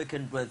been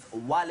speaking with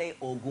WALE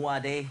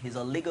OGUNADE. He's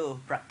a legal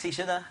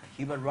practitioner,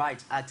 human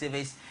rights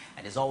activist,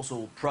 and is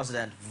also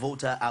President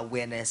Voter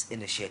Awareness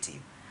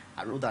Initiative.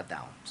 I wrote that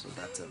down so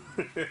that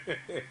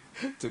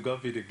to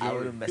God be the glory. I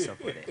wouldn't mess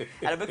up with it.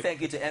 And a big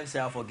thank you to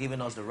MCL for giving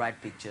us the right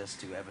pictures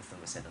to everything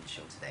we said on the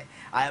show today.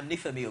 I am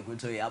Nifemi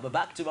Oguntoye. I'll be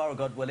back tomorrow,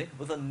 God willing,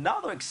 with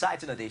another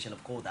exciting edition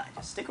of Core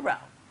Digest. Stick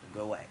around and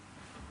go away.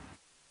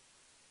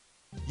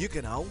 You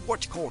can now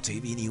watch Core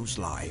TV News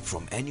live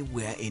from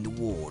anywhere in the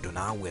world on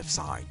our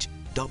website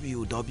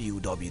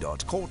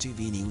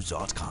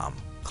www.coretvnews.com.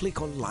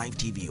 Click on Live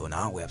TV on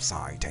our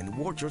website and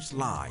watch us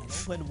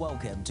live. And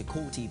welcome to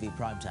Core TV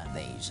Primetime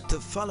Days. To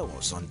follow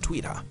us on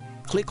Twitter,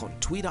 click on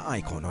Twitter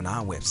icon on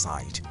our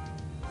website.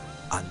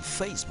 And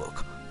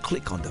Facebook,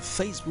 click on the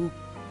Facebook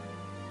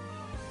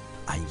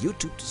and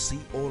YouTube to see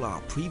all our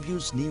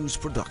previous news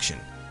production.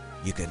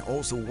 You can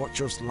also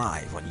watch us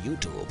live on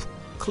YouTube.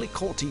 Click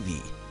Core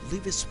TV,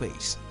 leave a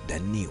space,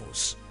 then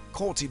News.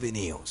 Core TV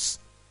News,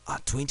 a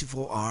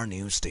 24-hour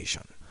news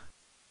station.